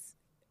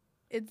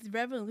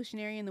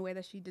revolutionary in the way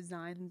that she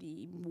designed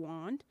the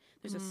wand.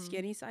 There's a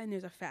skinny side and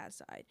there's a fat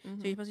side. So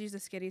you're supposed to use the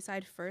skinny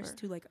side first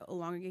to like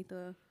elongate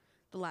the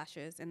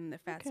lashes, and the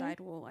fat side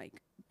will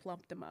like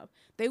plump them up.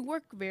 They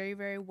work very,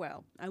 very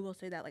well. I will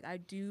say that. Like I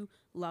do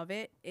love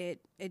it.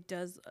 It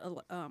does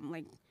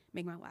like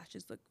make my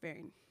lashes look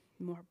very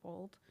more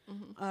bold.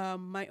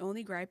 My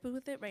only gripe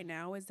with it right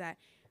now is that,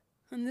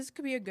 and this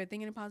could be a good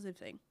thing and a positive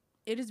thing,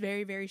 it is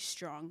very, very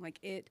strong. Like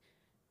it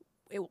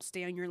will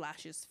stay on your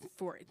lashes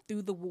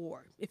through the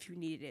war if you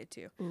needed it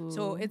to. Ooh.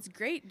 So it's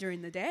great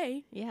during the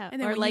day. Yeah.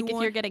 And then or like if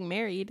you're getting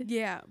married.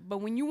 Yeah, but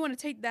when you want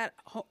to take that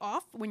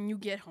off when you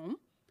get home,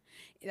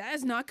 that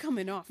is not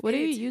coming off. What do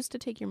you use to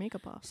take your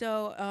makeup off?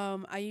 So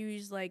I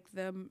use like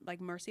the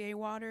Mercier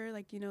water,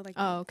 like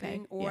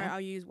thing, or I'll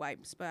use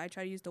wipes, but I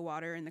try to use the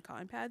water and the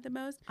cotton pad the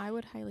most. I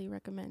would highly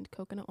recommend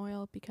coconut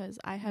oil because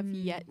I have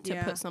yet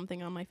to put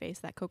something on my face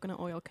that coconut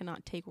oil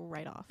cannot take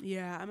right off.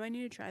 Yeah, I might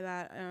need to try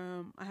that.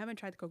 I haven't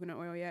tried the coconut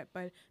oil yet,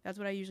 but that's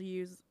what I usually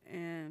use,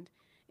 and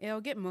it'll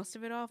get most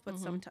of it off, but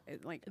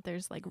sometimes like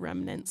there's like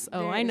remnants.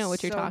 Oh, I know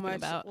what you're talking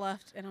about.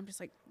 Left, and I'm just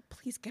like,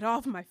 please get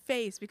off my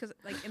face, because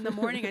like in the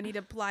morning I need to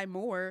apply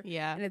more.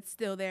 Yeah. And it's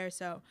still there.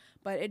 So,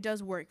 but it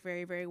does work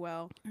very, very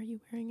well. Are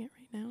you wearing it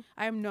right now?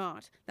 I am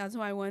not. That's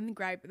why I wanted to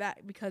gripe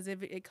that, because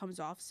if it comes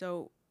off,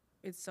 so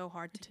it's so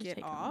hard to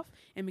get off.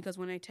 And because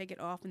when I take it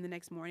off in the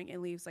next morning, it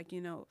leaves like,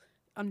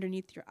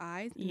 underneath your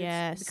eyes.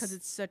 Yes. Because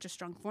it's such a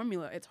strong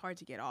formula, it's hard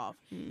to get off.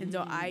 And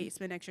so I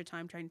spend extra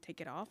time trying to take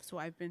it off. So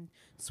I've been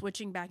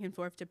switching back and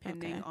forth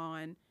depending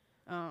on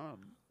how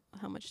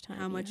much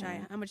time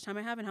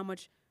I have and how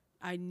much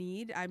I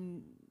need. I've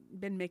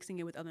been mixing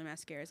it with other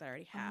mascaras I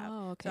already have.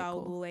 Oh, okay, so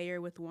I'll cool. layer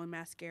with one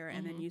mascara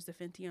and then use the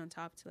Fenty on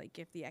top to like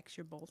give the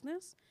extra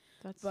boldness.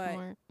 That's but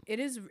smart. It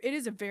is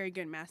a very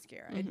good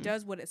mascara. It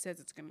does what it says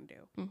it's gonna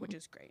do, which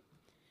is great.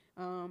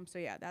 So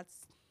yeah,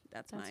 that's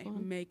my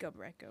makeup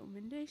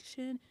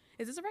recommendation.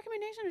 Is this a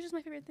recommendation or just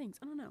my favorite things?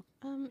 I don't know.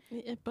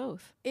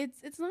 Both.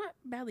 It's not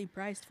badly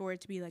priced for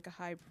it to be like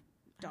a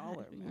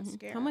 $1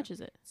 mascara. How much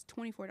is it? It's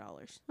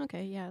 $24.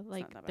 Okay, yeah,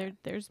 like not that bad.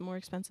 there's more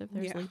expensive.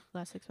 There's Yeah.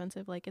 less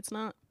expensive. Like it's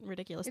not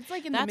ridiculous. It's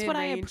like in That's the what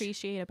I mid-range.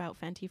 appreciate about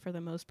Fenty for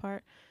the most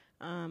part.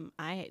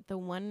 I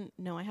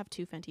have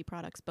 2 Fenty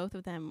products. Both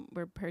of them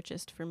were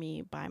purchased for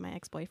me by my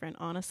ex-boyfriend.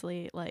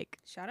 Honestly, like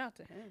Shout out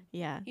to him.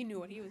 yeah, He knew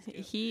what he was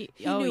doing. he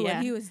Knew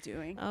what he was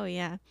doing. Oh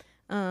yeah.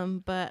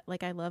 But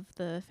like I love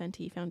the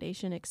Fenty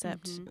foundation,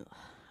 except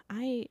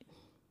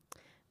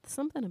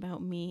something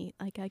about me,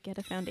 like I get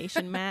a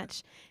foundation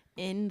match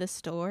in the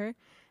store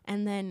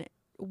and then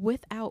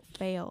without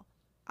fail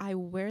I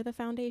wear the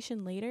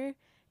foundation later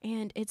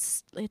and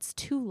it's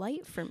too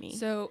light for me.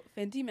 So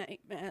Fenty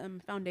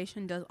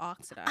foundation does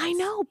oxidize. I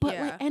know, but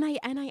yeah.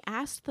 like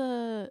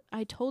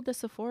I told the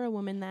Sephora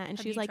woman that and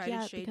Have she's you like, tried to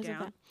yeah, shade because down?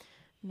 of that.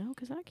 No,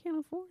 because I can't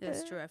afford it.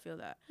 That's true. I feel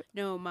that.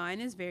 No, mine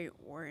is very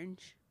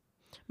orange.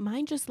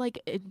 Mine just like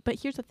but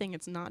here's the thing,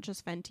 it's not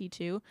just Fenty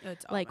too.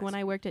 It's all Like when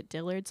nice. I worked at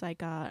Dillard's, I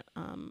got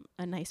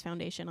a nice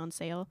foundation on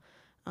sale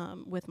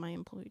with my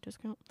employee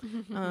discount.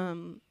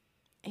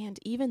 And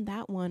even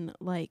that one,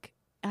 like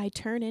I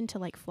turn into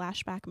like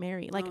flashback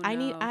Mary. Like Oh, I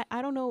need no.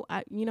 I don't know,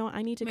 I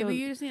need to Maybe go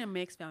you just need to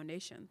mix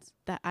foundations.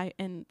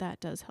 and that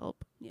does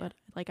help. Yeah. But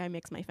like I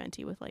mix my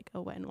Fenty with like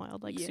a Wet n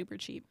Wild, like Yeah. super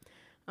cheap.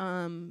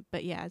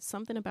 But yeah, it's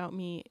something about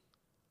me.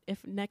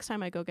 If next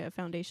time I go get a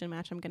foundation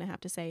match, I'm gonna have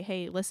to say,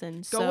 hey,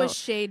 listen, Go a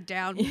shade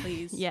down,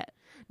 please. yeah,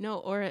 no,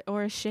 or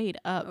a shade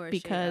up Or a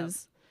shade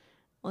because,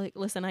 like,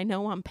 listen, I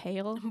know I'm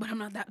pale. But I'm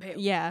not that pale.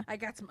 Yeah, I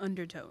got some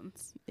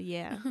undertones.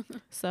 yeah.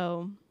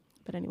 So,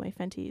 but anyway,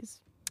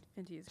 Fenty's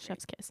Fenty is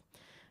chef's kiss.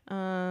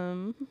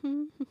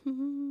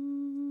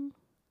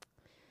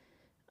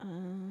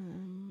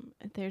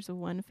 There's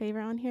one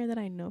favorite on here that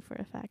I know for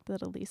a fact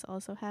that Elise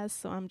also has,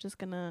 so I'm just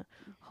gonna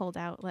hold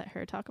out, let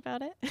her talk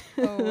about it.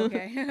 Oh,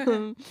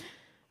 okay.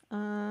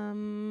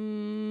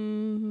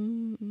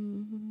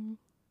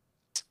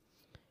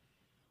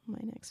 My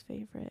next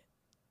favorite.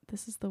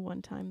 This is the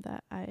one time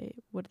that I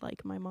would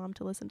like my mom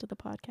to listen to the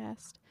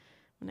podcast.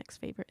 My next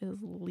favorite is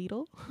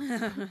Lidl.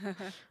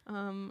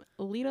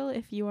 Lidl,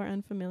 if you are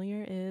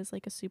unfamiliar, is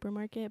like a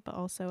supermarket, but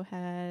also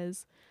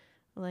has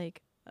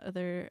like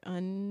other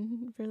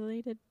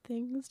unrelated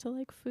things to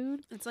like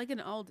food. It's like an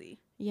Aldi.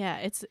 Yeah,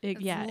 it's an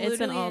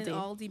literally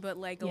Aldi. But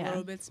like a Yeah.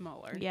 little bit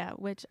smaller. Yeah,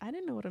 which I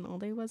didn't know what an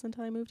Aldi was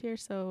until I moved here.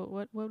 So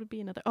what would be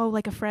another? Oh,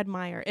 like a Fred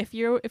Meyer. If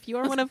you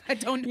are one of I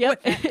don't know.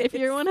 yep, What that if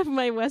you're is. one of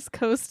my West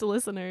Coast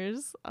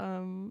listeners,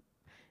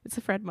 it's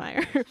a Fred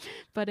Meyer,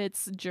 but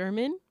it's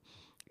German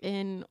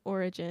in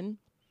origin.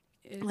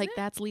 Is Like it?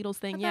 that's Lidl's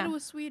thing. I Yeah, thought it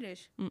was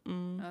Swedish.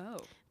 mm-mm. Oh.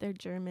 They're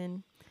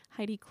German.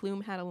 Heidi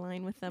Klum had a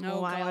line with them Oh,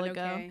 a while God,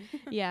 ago. okay.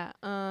 Yeah,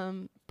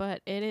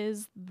 but it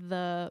is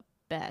the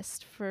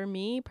best for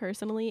me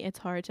personally. It's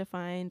hard to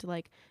find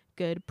like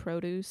good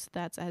produce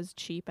that's as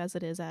cheap as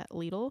it is at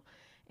Lidl,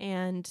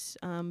 and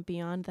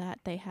beyond that,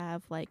 they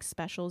have like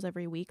specials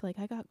every week. Like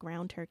I got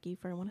ground turkey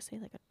for I want to say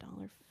like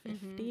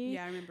 $1.50.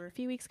 Yeah, I remember. A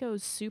few weeks ago. It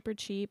was super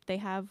cheap. They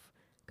have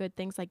good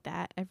things like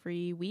that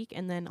every week,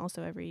 and then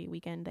also every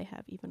weekend they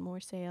have even more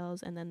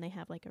sales, and then they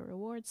have like a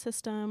reward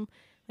system.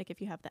 Like if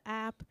you have the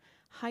app,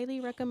 highly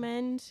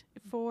recommend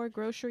for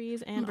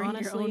groceries. And Bring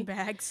honestly, your own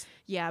bags.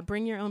 yeah,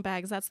 bring your own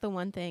bags. That's the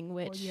one thing Or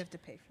which you have to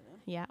pay for them.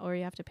 yeah, or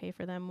you have to pay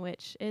for them,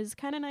 which is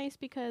kind of nice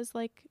because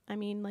like I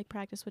mean like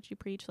practice what you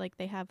preach. Like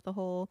they have the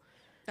whole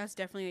That's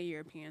definitely a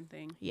European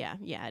thing. yeah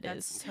it is.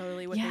 That's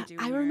totally what Yeah, they do.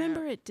 I in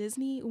remember Europe. at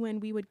Disney when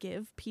we would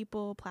give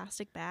people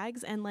plastic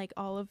bags and like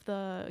all of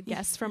the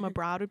guests from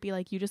abroad would be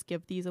like, you just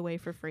give these away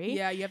for free.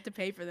 Yeah, you have to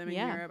pay for them in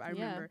Yeah, Europe. I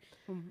yeah. remember.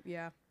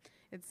 Yeah.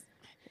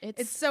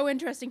 It's so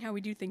interesting how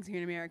we do things here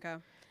in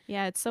America.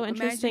 yeah, it's so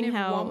Imagine interesting if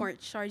how Walmart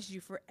charged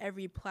you for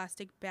every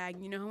plastic bag.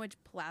 You know how much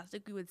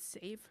plastic we would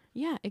save?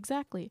 yeah,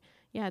 exactly.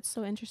 Yeah, it's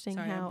so interesting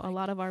Sorry, how I'm a like-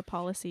 lot of our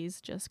policies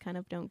just kind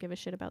of don't give a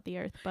shit about the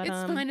earth. But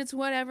It's fine. It's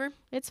whatever.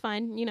 it's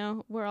fine. You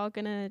know, we're all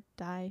gonna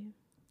die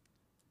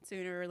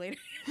Sooner or later.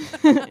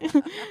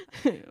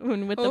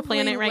 when with the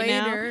planet right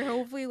now.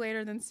 Hopefully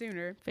later than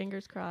sooner.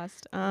 Fingers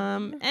crossed.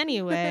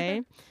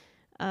 Anyway.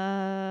 So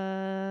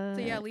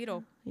yeah,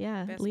 Lidl.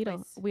 Yeah, best Lidl.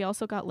 place. We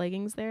also got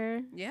leggings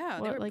there Yeah,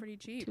 they What, were like, pretty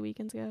cheap. 2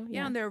 weekends ago.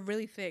 Yeah, and they're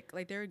really thick.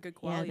 Like they're good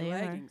quality they are.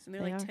 leggings, and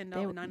they're They like are. $10,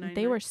 $9.99.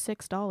 They were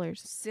 $6.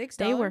 $6.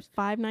 They were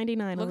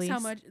 $5.99. Looks Elise. how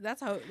much.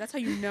 That's how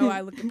you know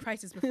I look at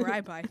prices before I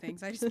buy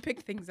things. I just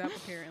pick things up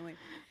apparently.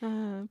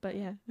 But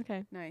yeah,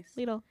 okay. Nice.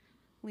 Lidl.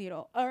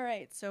 All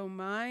right, so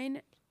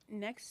mine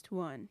next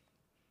one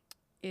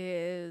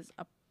is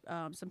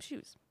some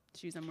shoes.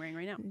 Shoes I'm wearing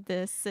right now.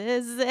 This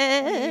is These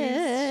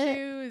it.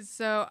 shoes.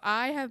 So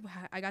I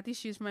got these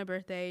shoes for my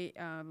birthday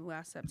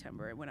last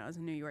September when I was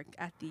in New York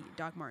at the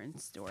Doc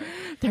Martens store.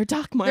 They're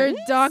Doc Martens.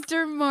 They're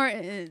Dr.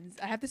 Martens.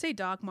 I have to say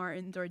Doc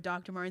Martens or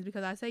Dr. Martens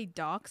because I say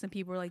Docs and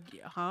people are like,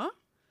 huh?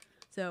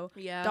 So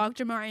Yeah.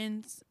 Dr.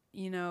 Martens,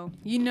 you know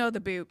the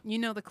boot,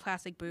 the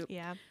classic boot.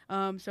 Yeah.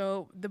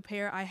 So the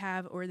pair I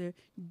have are the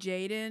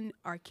Jaden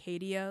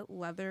Arcadia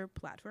leather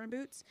platform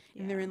boots,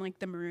 and they're in like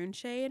the maroon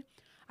shade.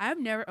 I've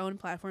never owned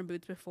platform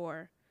boots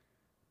before,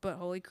 But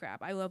holy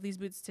crap, I love these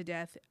boots to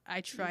death.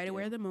 I try to do.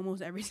 wear them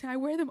almost every I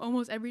wear them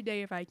almost every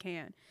day if I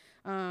can.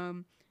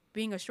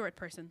 Being a short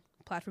person,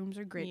 platforms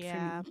are great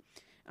for me.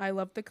 I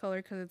love the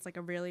color because it's like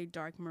a really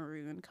dark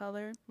maroon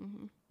color.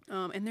 Mm-hmm.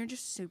 And they're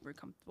just super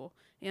comfortable.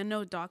 And I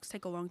know docs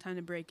take a long time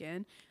to break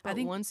in. But I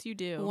think once you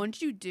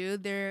do,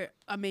 they're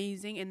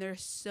amazing and they're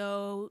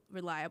so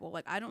reliable.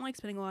 Like, I don't like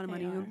spending a lot of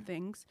money on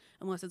things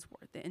unless it's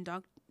worth it. And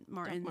Doc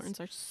Martens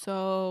are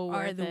so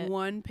worth the it.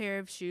 one pair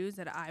of shoes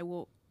that I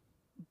will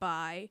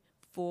buy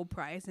full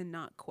price and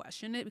not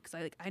question it, because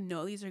I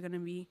know these are gonna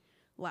be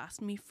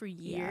last me for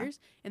years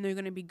and they're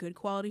gonna be good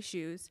quality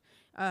shoes.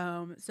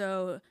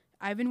 So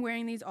I've been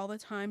wearing these all the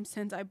time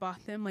since I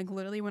bought them. Like,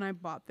 literally when I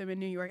bought them in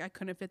New York, I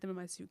couldn't fit them in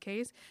my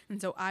suitcase.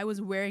 And so I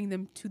was wearing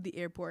them to the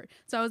airport.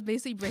 So I was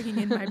basically breaking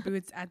in my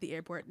boots at the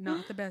airport.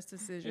 Not the best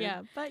decision.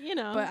 Yeah, but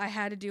But I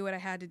had to do what I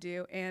had to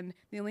do. And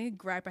the only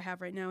gripe I have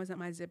right now is that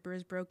my zipper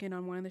is broken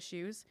on one of the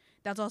shoes.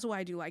 That's also why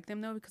I do like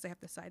them, though, because I have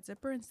the side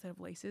zipper instead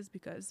of laces,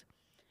 because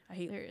I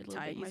hate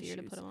tying my shoes. Easier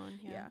to put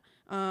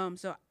on.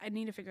 So I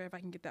need to figure out if I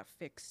can get that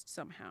fixed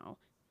somehow.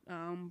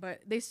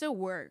 But they still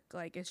work.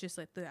 Like, it's just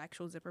like the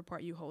actual zipper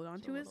part you hold on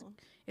to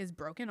is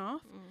broken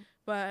off.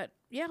 But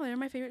yeah, they're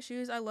my favorite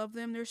shoes. I love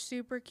them. They're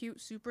super cute,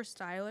 super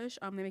stylish.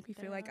 They make me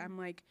feel like I'm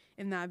like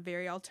in that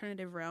very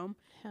alternative realm.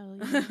 Hell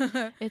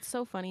yeah. It's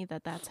so funny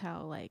that that's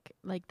how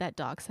like that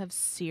docs have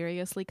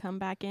seriously come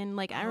back in.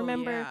 Like, I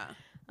remember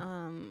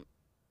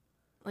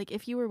like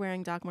if you were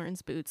wearing Doc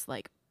Martens boots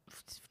like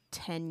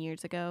 10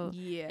 years ago,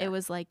 it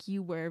was like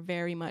you were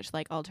very much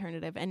like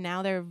alternative, and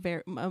now they're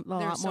a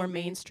lot more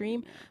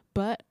mainstream.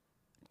 But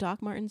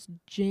Doc Martens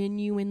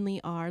genuinely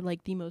are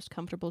like the most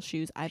comfortable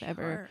shoes I've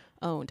ever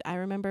owned. I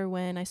remember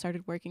when I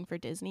started working for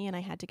Disney and I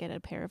had to get a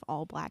pair of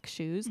all black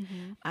shoes.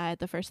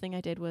 The first thing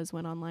I did was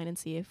went online and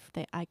see if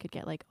I could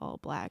get like all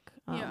black,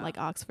 like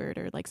Oxford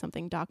or like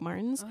something Doc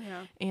Martens.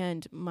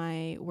 And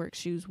my work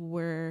shoes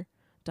were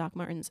Doc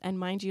Martens, and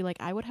mind you, like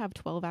I would have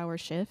 12-hour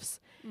shifts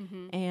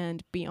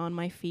and be on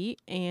my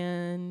feet,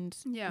 and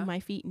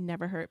my feet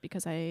never hurt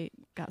because I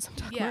got some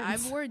Doc Martens.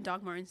 I've worn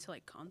Doc Martens to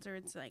like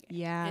concerts, like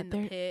in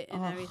the pit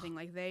and everything.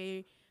 Like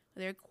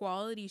they're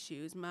quality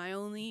shoes. My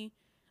only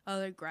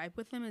other gripe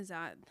with them is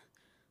that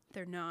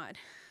they're not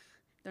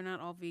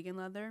all vegan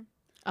leather.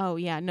 Oh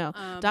yeah, no.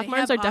 Doc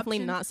Martens are definitely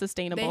not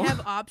sustainable. They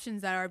have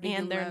options that are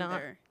vegan and they're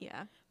leather,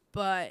 not.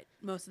 But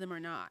most of them are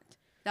not.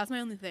 That's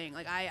my only thing.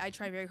 Like, I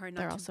try very hard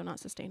not to. They're also not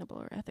sustainable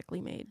or ethically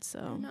made,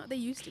 so. No, they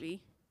used to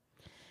be.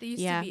 They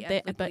used to be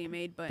ethically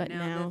made, but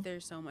now that they're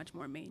so much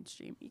more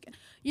mainstream,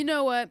 you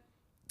know what?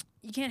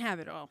 You can't have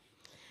it all.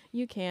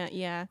 You can't,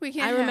 We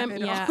can't have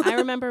it all. I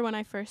remember when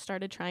I first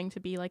started trying to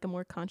be like a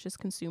more conscious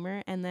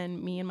consumer, and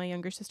then me and my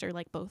younger sister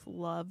like both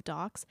love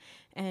Docs,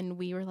 and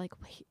we were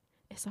like, wait,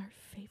 is our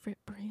favorite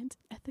brand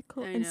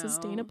ethical and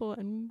sustainable?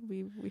 And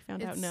we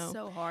found out no. It's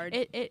so hard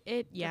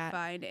to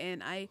find,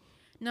 and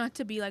not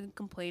to be like a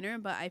complainer,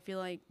 but I feel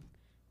like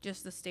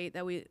just the state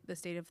of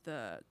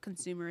the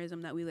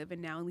consumerism that we live in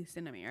now, at least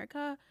in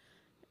America,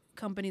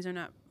 companies are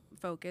not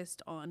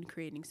focused on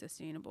creating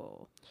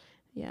sustainable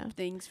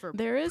things for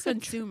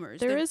consumers.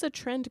 There is a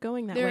trend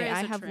going that way.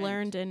 I have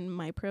learned in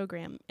my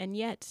program, and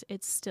yet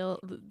it's still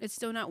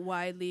not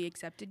widely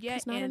accepted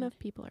yet. Because not enough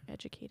people are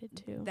educated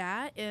too.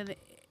 That, and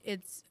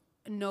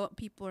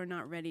people are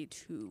not ready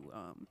to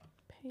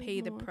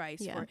pay the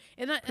price for it.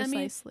 And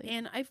precisely.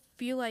 And I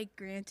feel like,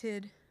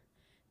 granted,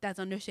 that's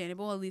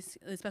understandable, at least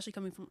especially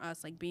coming from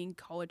us, like being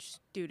college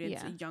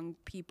students and young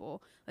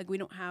people. Like, we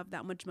don't have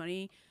that much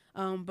money.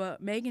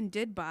 But Megan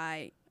did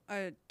buy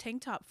a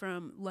tank top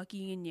from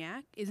Lucky and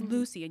Yak.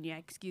 Lucy and Yak,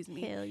 excuse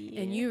me. Hell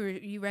yeah. And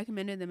you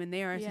recommended them, and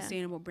they are a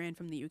sustainable brand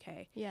from the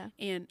UK. Yeah.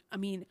 And I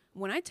mean,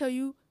 when I tell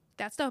you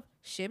that stuff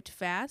shipped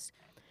fast,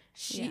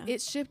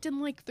 it shipped in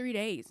like 3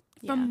 days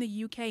from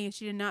the UK, and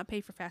she did not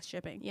pay for fast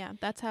shipping. Yeah,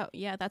 that's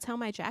how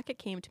my jacket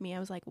came to me. I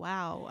was like,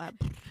 wow.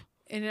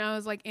 And I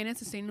was like, and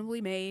it's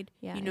sustainably made.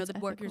 Yeah, the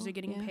workers are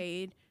getting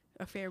paid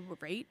a fair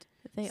rate.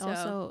 They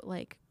also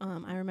like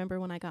I remember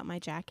when I got my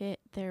jacket,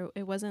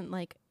 it wasn't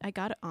like I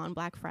got it on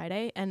Black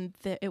Friday, and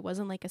it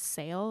wasn't like a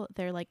sale.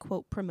 Their like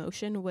quote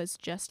promotion was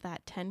just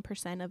that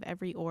 10% of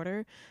every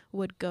order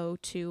would go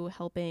to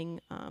helping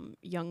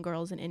young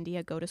girls in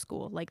India go to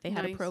school. Like, they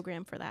had a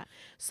program for that.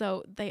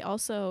 So they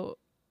also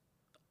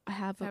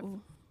have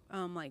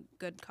like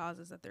good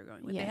causes that they're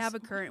going with. Yes. They have a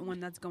current one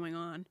that's going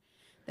on.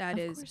 That of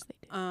is course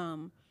they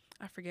do.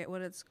 I forget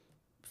what it's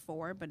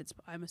for, but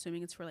I'm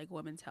assuming it's for like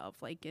women's health,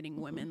 like getting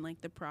women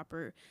like the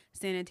proper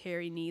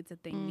sanitary needs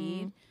that they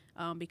need,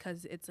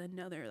 because it's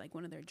another like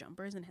one of their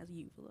jumpers and has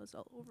uvulas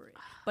all over it,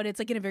 but it's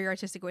like in a very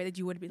artistic way that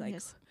you would be like,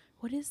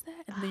 what is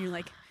that? And then you're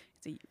like,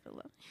 it's a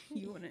uvula.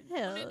 You want to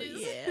hell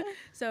yeah.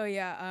 So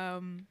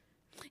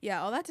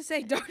all that to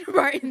say, Dr.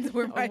 Martens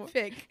were my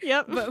pick.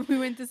 Yep. But we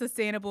went to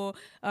sustainable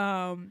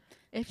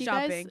if you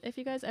shopping. If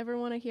you guys ever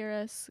want to hear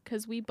us,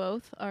 because we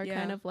both are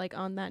kind of like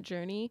on that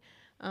journey,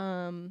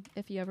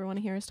 if you ever want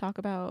to hear us talk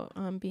about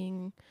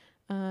being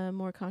a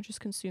more conscious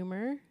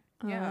consumer,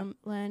 Yeah.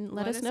 Let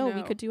Let us us know.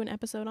 We know. could do an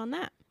episode on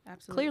that.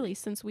 Absolutely. Clearly,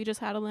 since we just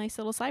had a nice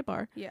little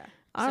sidebar. Yeah.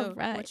 All so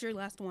right. what's your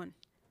last one?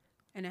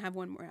 And I have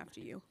one more after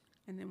you,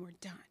 and then we're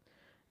done.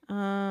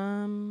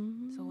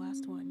 So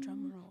last one,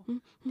 drum roll.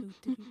 Do, do,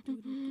 do, do,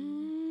 do,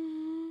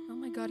 do. Oh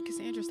my God,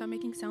 Cassandra, stop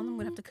making sound. I'm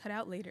gonna have to cut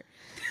out later.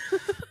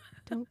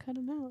 Don't cut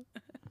them out.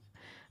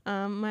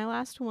 My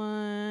last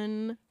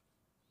one,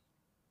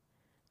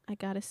 I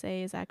gotta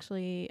say, is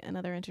actually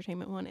another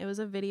entertainment one. It was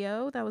a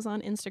video that was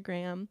on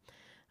Instagram.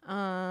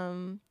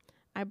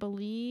 I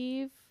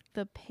believe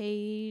the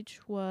page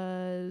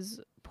was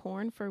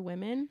Porn for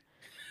Women.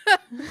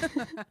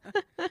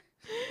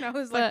 I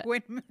was like,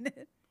 wait a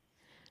minute.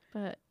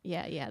 But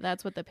yeah,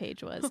 that's what the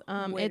page was. Wait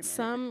a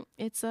minute.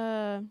 It's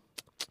a,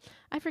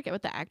 I forget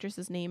what the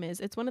actress's name is.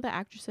 It's one of the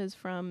actresses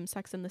from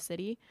Sex and the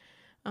City.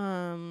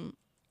 I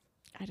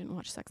didn't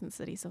watch Sex and the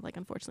City, so like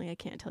unfortunately I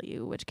can't tell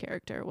you which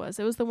character it was.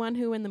 It was the one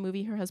who in the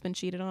movie her husband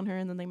cheated on her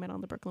and then they met on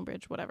the Brooklyn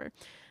Bridge, whatever.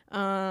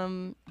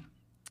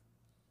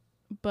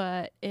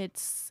 But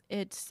it's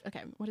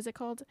okay. What is it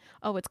called?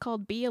 Oh, it's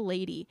called Be a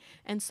Lady,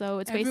 and so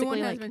it's Everyone basically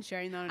has like been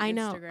sharing that on I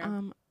know.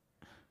 Instagram.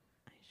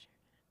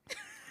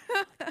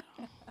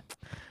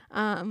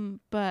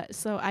 But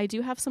so I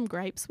do have some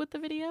gripes with the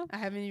video. I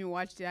haven't even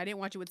watched it. I didn't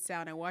watch it with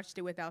sound. I watched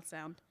it without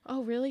sound.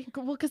 Oh, really?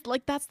 Well, because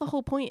like that's the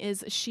whole point.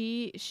 Is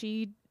she?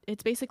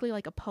 It's basically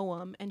like a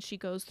poem, and she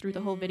goes through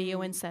the whole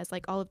video and says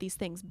like all of these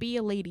things. Be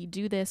a lady,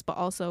 do this, but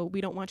also we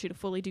don't want you to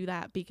fully do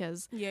that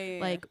because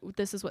like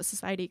this is what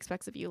society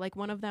expects of you. Like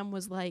one of them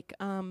was like,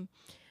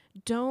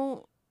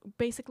 don't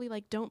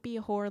be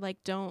a whore, like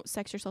don't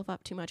sex yourself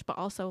up too much, but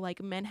also like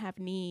men have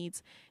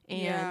needs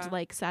and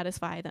like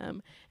satisfy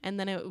them. And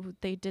then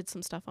they did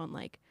some stuff on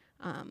like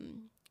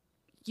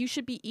you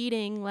should be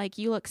eating, like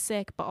you look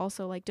sick, but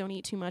also like don't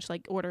eat too much,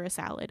 like order a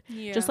salad.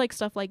 Just like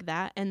stuff like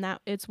that. And that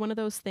it's one of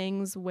those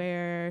things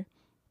where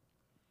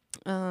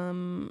I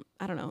don't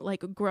know,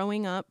 like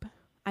growing up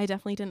I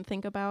definitely didn't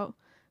think about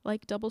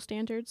like double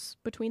standards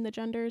between the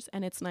genders,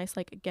 and it's nice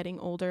like getting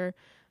older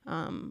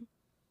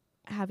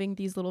having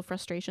these little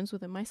frustrations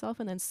within myself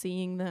and then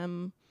seeing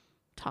them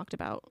talked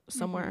about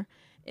somewhere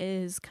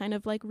is kind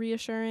of like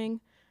reassuring.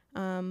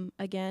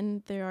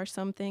 Again, there are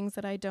some things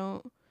that I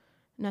don't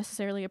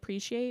necessarily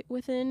appreciate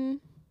within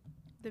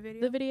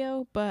the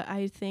video, but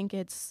I think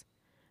it's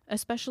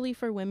especially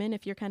for women,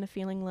 if you're kind of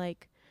feeling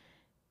like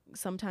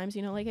sometimes,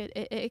 you know, like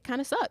it kind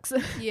of sucks.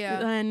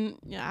 Then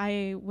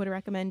I would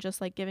recommend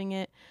just like giving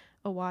it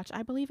a watch.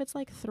 I believe it's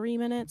like 3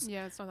 minutes.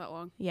 Yeah, it's not that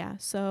long. Yeah,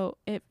 so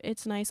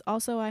it's nice.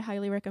 Also, I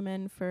highly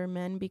recommend for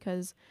men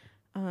because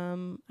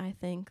I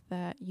think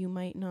that you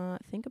might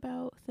not think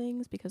about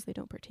things because they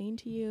don't pertain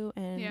to you.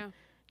 And,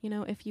 you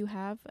know, if you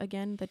have,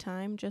 again, the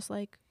time, just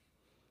like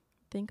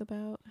think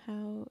about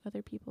how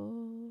other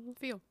people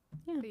feel.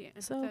 Yeah. Be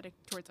empathetic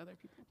towards other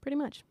people. Pretty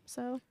much.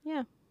 So,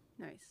 yeah.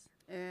 Nice.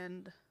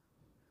 And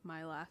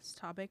my last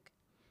topic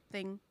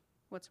thing,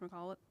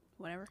 whatchamacallit,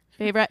 whatever.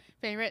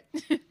 Favorite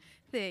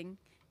thing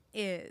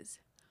is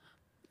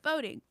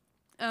voting.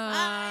 So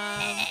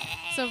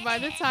by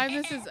the time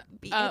this is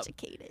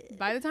educated.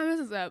 By the time this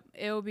is up,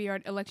 it will be our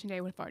election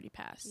day would have already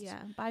passed. Yeah,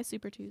 by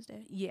Super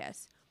Tuesday.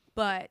 Yes.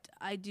 But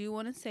I do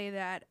want to say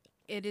that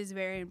it is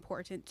very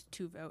important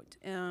to vote.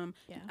 I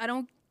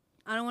don't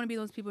want to be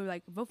those people who are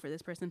like, vote for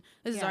this person.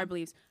 This is our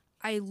beliefs.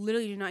 I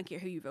literally do not care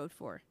who you vote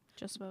for.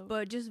 Just vote.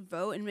 But just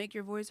vote and make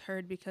your voice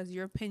heard because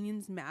your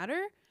opinions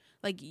matter.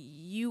 Like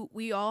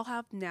we all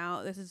have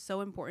now, this is so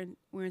important.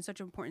 We're in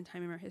such an important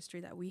time in our history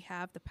that we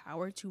have the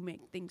power to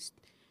make things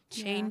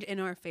change in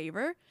our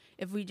favor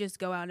if we just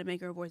go out and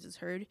make our voices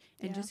heard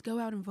and just go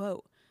out and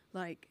vote.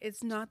 Like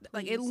it's not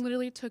like it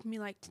literally took me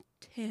like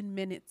 10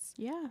 minutes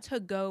to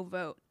go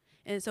vote.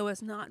 And so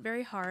it's not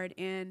very hard,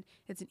 and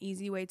it's an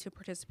easy way to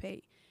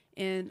participate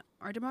in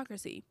our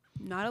democracy.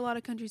 Not a lot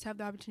of countries have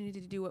the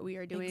opportunity to do what we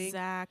are doing.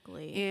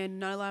 Exactly. And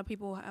not a lot of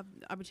people have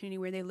the opportunity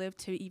where they live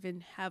to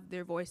even have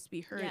their voice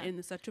be heard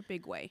in such a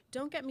big way.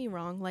 Don't get me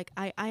wrong. Like,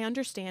 I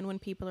understand when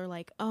people are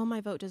like, oh,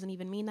 my vote doesn't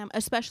even mean that,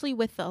 especially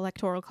with the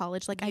Electoral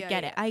College. Like, I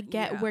get it. I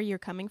get where you're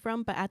coming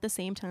from. But at the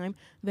same time,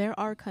 there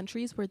are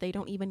countries where they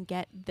don't even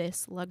get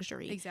this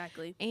luxury.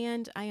 Exactly.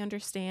 And I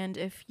understand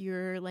if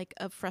you're like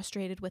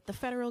frustrated with the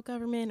federal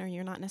government or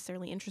you're not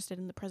necessarily interested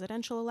in the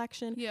presidential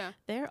election. Yeah.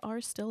 There are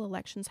still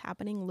elections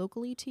happening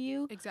locally to you.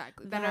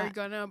 Exactly. That are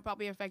going to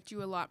probably affect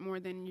you a lot more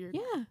than your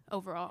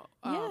overall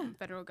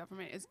federal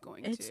government is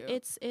going to.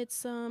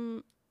 It's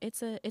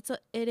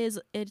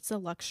a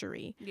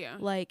luxury. Yeah.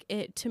 Like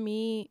it to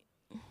me,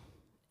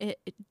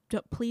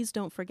 please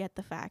don't forget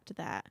the fact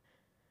that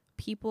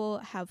people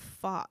have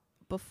fought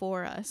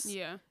before us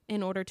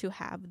in order to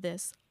have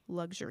this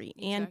luxury.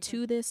 Exactly. And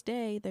to this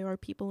day, there are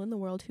people in the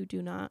world who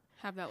do not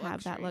have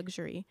that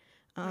luxury.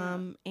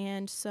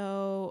 And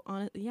so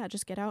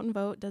just get out and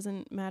vote.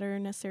 Doesn't matter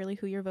necessarily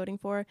who you're voting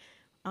for.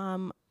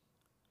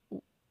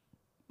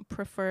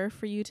 Prefer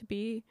for you to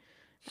be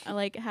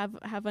like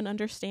have an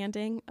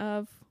understanding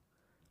of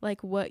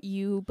like what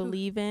you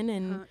believe in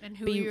and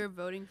who be- you're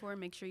voting for.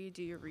 Make sure you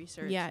do your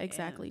research. Yeah,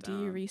 exactly. And,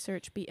 do your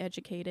research. Be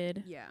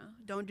educated. Yeah,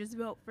 don't just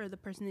vote for the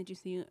person that you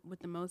see with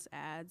the most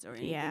ads or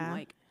anything. Yeah.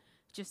 Like,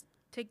 just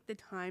take the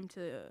time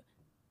to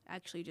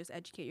actually just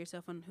educate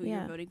yourself on who Yeah.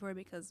 you're voting for,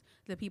 because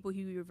the people who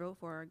you vote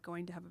for are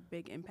going to have a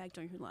big impact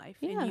on your life.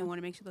 Yeah. And you want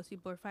to make sure those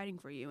people are fighting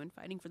for you and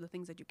fighting for the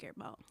things that you care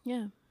about.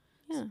 Yeah.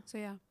 Yeah. So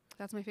yeah,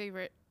 that's my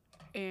favorite.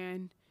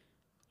 And,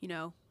 you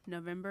know,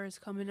 November is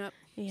coming up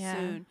Yeah.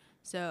 soon.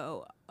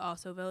 So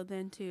also vote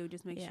then too.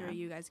 Just make Yeah. sure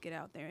you guys get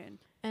out there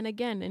And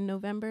again, in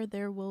November,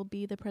 there will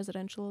be the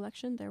presidential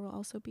election. There will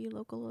also be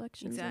local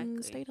elections and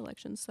Exactly. state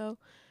elections. So,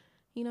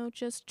 you know,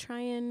 just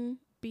try and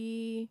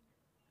be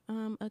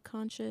a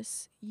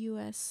conscious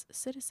U.S.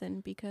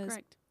 citizen because,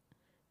 correct.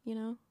 you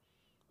know,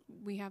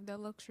 We have that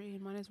luxury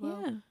and might as well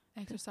yeah,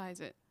 exercise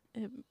it.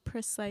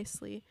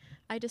 precisely.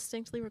 I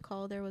distinctly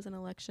recall there was an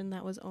election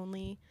that was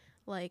only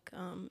like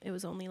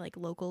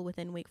local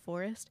within Wake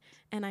Forest,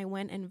 and I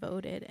went and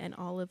voted, and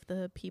all of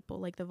the people,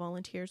 like the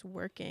volunteers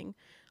working,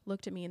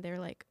 looked at me and they're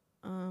like,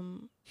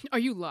 Are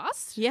you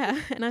lost? yeah.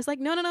 And I was like,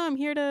 no, I'm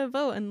here to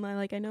vote, and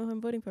I know who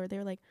I'm voting for. They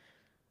were like,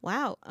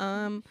 wow,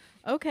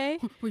 okay.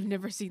 We've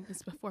never seen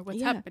this before. What's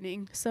Yeah.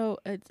 happening? So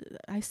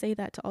I say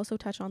that to also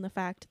touch on the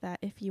fact that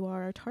if you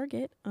are a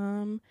target,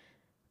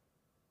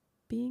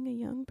 being a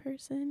young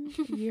person,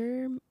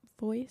 your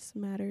voice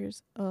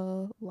matters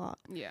a lot.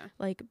 Yeah.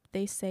 Like,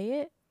 they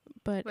say it,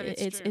 but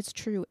it's true. it's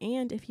true.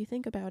 And if you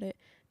think about it,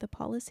 the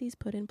policies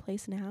put in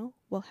place now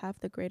will have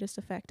the greatest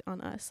effect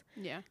on us.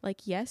 Yeah.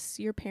 Like, yes,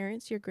 your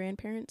parents, your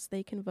grandparents,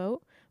 they can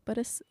vote, but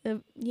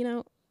you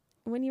know,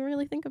 when you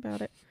really think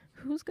about it,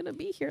 who's gonna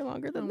be here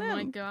longer than them? Oh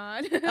my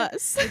God.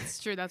 Us. It's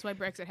true. That's why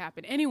Brexit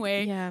happened.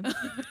 Anyway. Yeah.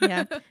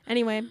 Yeah.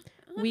 Anyway,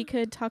 we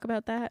could talk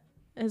about that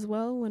as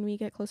well when we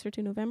get closer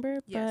to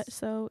November. Yes. But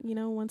so, you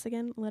know, once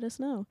again, let us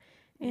know.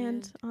 And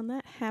And on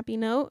that happy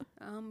note,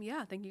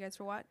 yeah, thank you guys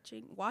for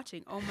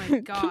watching. Oh my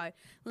God.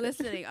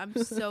 Listening. I'm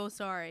so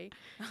sorry.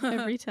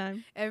 every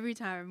time. Every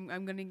time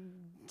I'm going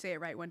to say it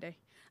right one day.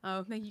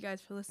 Thank you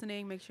guys for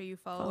listening. Make sure you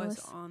follow us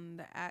on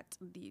the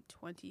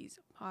 @the20s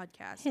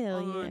podcast Hell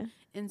on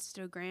yeah.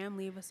 Instagram.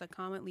 Leave us a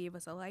comment, leave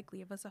us a like,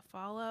 leave us a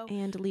follow.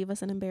 And leave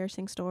us an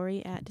embarrassing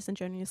story at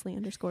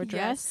disingenuously_dressed.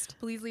 Yes,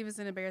 please leave us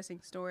an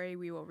embarrassing story.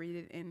 We will read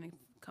it in a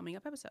coming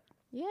up episode.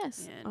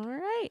 Yes. And- All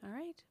right. All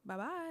right.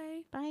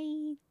 Bye-bye.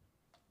 Bye.